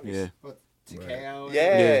the zombies. Yeah. Takeo.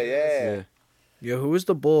 Yeah, yeah. Yo, who was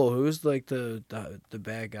the bull? Who was like the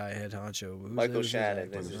bad guy head honcho? Michael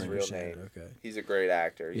Shannon is his real name. Okay. He's a great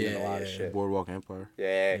actor. He's in a lot of shit. Boardwalk Empire.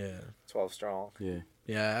 Yeah. 12 Strong. Yeah.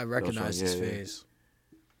 Yeah, I recognize his face.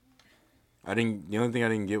 The only thing I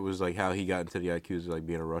didn't get was like how he got into the IQs of like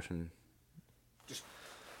being a Russian. Just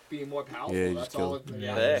being more powerful. Yeah, that's all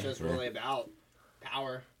it's just really about.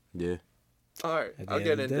 Power. Yeah. All right. I'll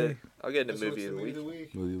get into movie of the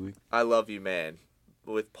week. Movie of the week. I Love You, Man.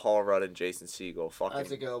 With Paul Rudd and Jason Segel. Fucking,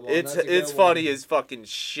 that's a good one. It's funny as fucking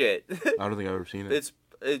shit. I don't think I've ever seen it.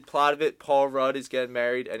 Plot of it, Paul Rudd is getting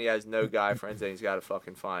married and he has no guy friends and he's got to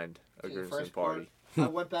fucking find a groomsmen party. I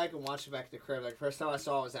went back and watched it back at the crib. Like, first time I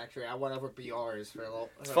saw it was actually, I went over BRs for a little.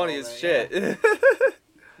 It's funny as shit. Yeah.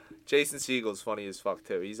 Jason Segel's funny as fuck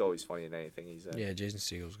too. He's always funny in anything he's in. Yeah, Jason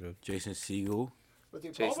Segel's good. Jason Segel. But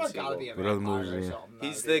dude, Paul Rudd gotta be a vampire or something.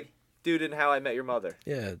 He's the dude in How I Met Your Mother.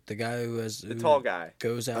 Yeah, the guy who has the tall guy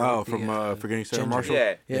goes out. Oh, from Forgetting Sarah Marshall.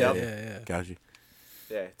 Yeah. Got you.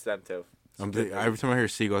 Yeah, it's them too. Every time I hear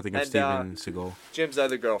Segel, I think of Steven Seagal. Jim's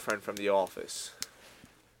other girlfriend from The Office.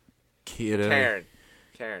 Karen.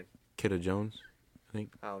 Kidda Jones, I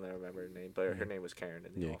think. I don't remember her name, but her name was Karen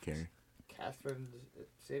in The Office. Karen. Catherine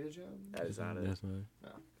Zeta-Jones? That is not it. That's not it.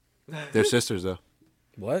 No. They're sisters, though.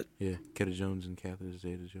 What? Yeah, Kidda Jones and Catherine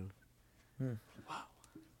Zeta-Jones. Wow.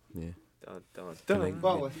 Yeah. Dun.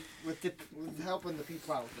 Well, with helping the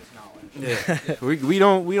people out with this Yeah. knowledge.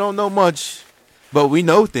 we don't know much, but we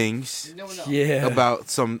know things. Yeah. About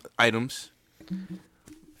some items.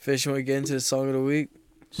 Fish, want to get into the song of the week?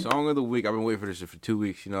 Song of the week. I've been waiting for this for 2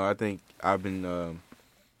 weeks. You know, I think I've been.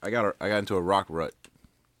 I got into a rock rut.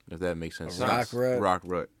 If that makes sense. Rock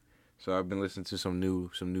rut. So I've been listening to some new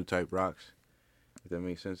type rocks. If that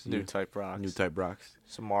makes sense. New type rocks.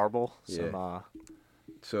 Some marble. Yeah.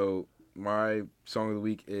 So my song of the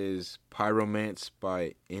week is Pyromance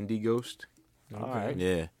by Indie Ghost. All right.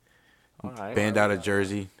 Yeah. All right. Band out of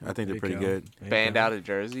Jersey. I think they're pretty good. Band out of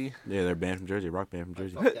Jersey? Yeah, they're band from Jersey. Rock band from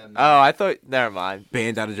Jersey. Oh, I thought... Never mind.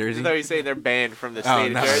 Band out of Jersey? I thought you were saying they're banned from the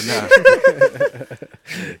state of Jersey.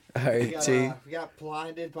 All right, T. We got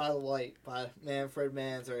Blinded by the Light by Manfred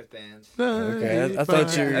Mann's Earth Band. Okay, I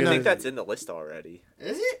thought you were I think that's in the list already.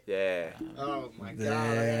 Is it? Yeah. Oh, my God.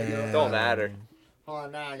 I gotta go. Don't matter. Hold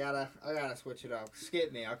on, now I gotta switch it up.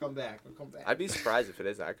 Skip me. I'll come back. I'd be surprised if it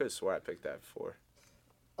isn't. I could have swore I picked that before.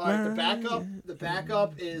 All right, the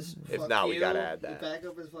backup is. If not, we gotta add that. The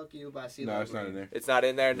backup is "Fuck You" by CeeLo. No, it's not in there. It's not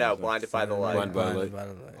in there. No, Blinded by the Light. Blinded by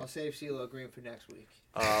the Light. I'll save CeeLo Green for next week.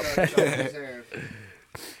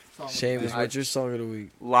 Seamus, what's your song of the week?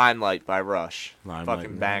 Limelight by Rush.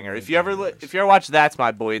 Fucking banger. If you ever watch That's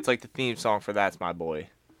My Boy, it's like the theme song for That's My Boy.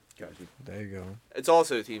 Gotcha. There you go. It's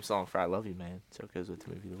also a theme song for I Love You, Man. So it goes with the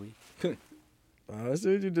movie of the week. I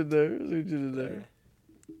see what you did there.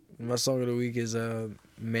 My song of the week is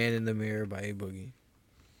Man in the Mirror by A Boogie.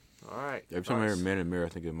 All right. Every time I hear Man in the Mirror, I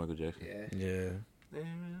think of Michael Jackson. Yeah.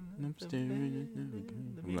 I'm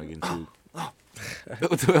not getting sued.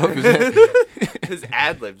 What the hell is that? His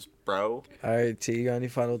ad-libs, bro. All right, T, you got any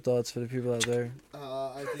final thoughts for the people out there?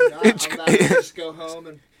 I do not. I'm about to just go home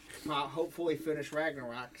and hopefully finish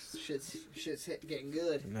Ragnarok. Shit's getting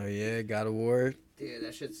good. Oh, yeah, God of War. Dude,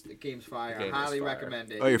 the game's fire. I highly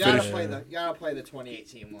recommend it. Oh, you're finishing? You gotta play the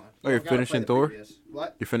 2018 one. Oh, you're finishing Thor? Previous.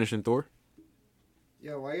 What? You're finishing Thor?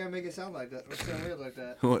 Yo, why you gotta make it sound like that? What's so weird like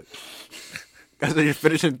that? What? I said you're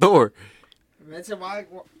finishing Thor.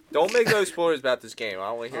 Don't make no spoilers about this game. I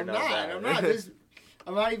don't want to hear none of that.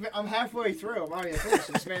 I'm not even. I'm halfway through. I'm already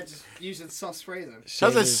finished. This man's just using sus phrasing.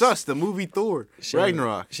 How's that sus? The movie Thor.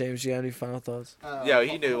 Ragnarok. James, you have any final thoughts? Yeah,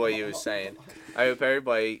 he knew what he was saying. I hope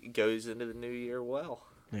everybody goes into the new year well.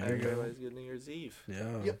 Everybody's good New Year's Eve.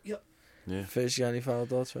 Yeah. Yep. Yeah. Fish, you got any final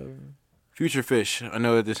thoughts for everyone? Future Fish. I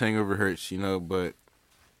know that this hangover hurts, but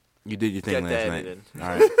you did your thing last night. All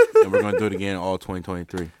right. And we're going to do it again all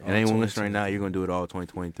 2023. And anyone listening right now, you're going to do it all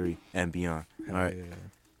 2023 and beyond. All right. Yeah.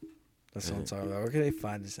 That's what I'm talking about. Where can they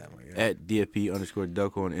find us at, my guy? At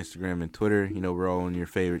DFP_Delco on Instagram and Twitter. We're all on your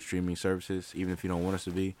favorite streaming services, even if you don't want us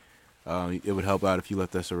to be. It would help out if you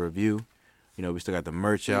left us a review. We still got the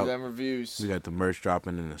merch out. Them reviews. We got the merch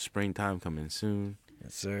dropping in the springtime coming soon.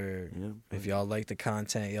 Yes, sir. Yep. If y'all like the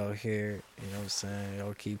content y'all hear, you know what I'm saying?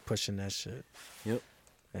 Y'all keep pushing that shit. Yep.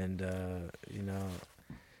 And,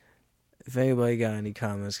 if anybody got any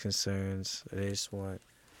comments, concerns, or they just want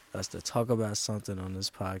us to talk about something on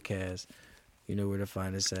this podcast, you know where to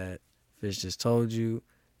find us at. Fish just told you.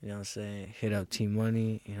 You know what I'm saying? Hit up T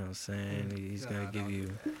Money. You know what I'm saying? He's gonna give you.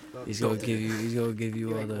 He's gonna give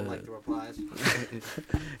you all the. Like the replies.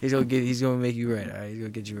 He's gonna make you right. All right. He's gonna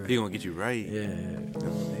get you right. He gonna get you right. Yeah.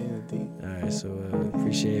 All right. So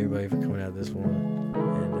appreciate everybody for coming out this one.